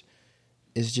 it's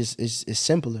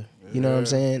simpler. You know what I'm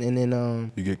saying? And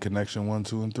then You get connection 1,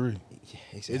 2, and 3. yeah,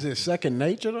 exactly. Is it second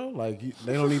nature though? Like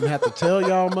they don't even have to tell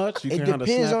y'all much. You It kinda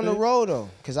depends snap on the in? role though,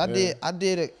 cause I did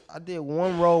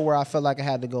one role where I felt like I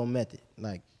had to go method,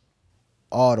 like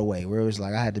all the way, where it was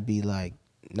like I had to be like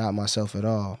not myself at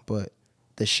all. But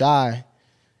the Shy,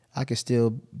 I could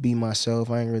still be myself.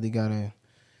 I ain't really gotta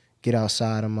get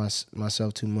outside of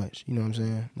myself too much. You know what I'm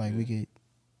saying? Like we could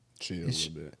Chill a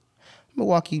little bit.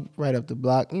 Milwaukee right up the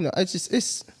block. You know,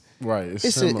 it's Right.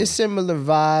 It's similar. it's similar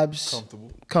vibes.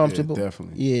 Comfortable. Yeah,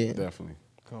 definitely. Yeah. Definitely.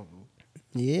 Comfortable.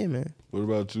 Yeah, man. What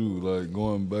about you? Like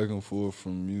going back and forth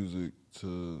from music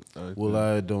to acting? Well,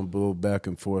 I don't go back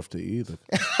and forth to either.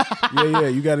 Yeah.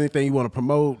 You got anything you want to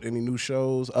promote? Any new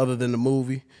shows other than the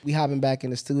movie? We hopping back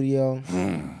in the studio.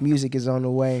 Music is on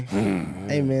the way.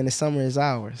 Hey, man, the summer is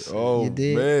ours. Oh, You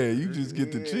dig? man, you just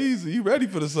get the cheese. You ready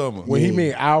for the summer? When he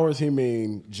mean ours, he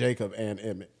mean Jacob and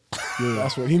Emmett. Yeah.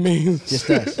 That's what he means. Just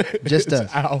us. Just It's us.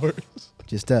 ours.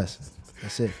 Just us.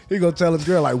 That's it. He gonna tell his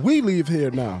girl, like, we leave here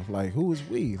now. Like, who is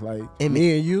we? Like, Emmett.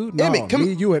 me and you? No, Emmett, come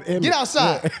me, you, and Emmett. Get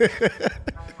outside.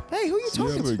 Hey, who you You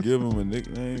talking ever to? give him a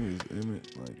nickname? Is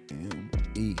Emmett like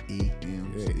E.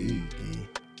 M-C-E?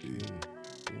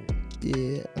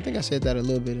 Yeah, I think I said that a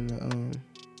little bit in the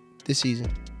this season.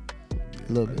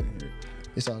 A little bit.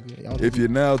 It's all good. I don't If think you're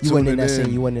now you wasn't in tuning that scene.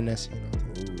 You in, wasn't in that scene.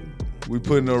 we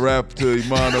putting a rap to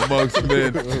Iman amongst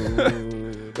men.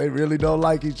 They really don't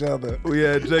like each other. We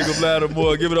had Jacob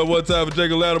Latimore. Give it up one time for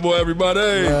Jacob Latimore,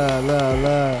 everybody.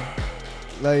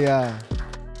 Love y'all.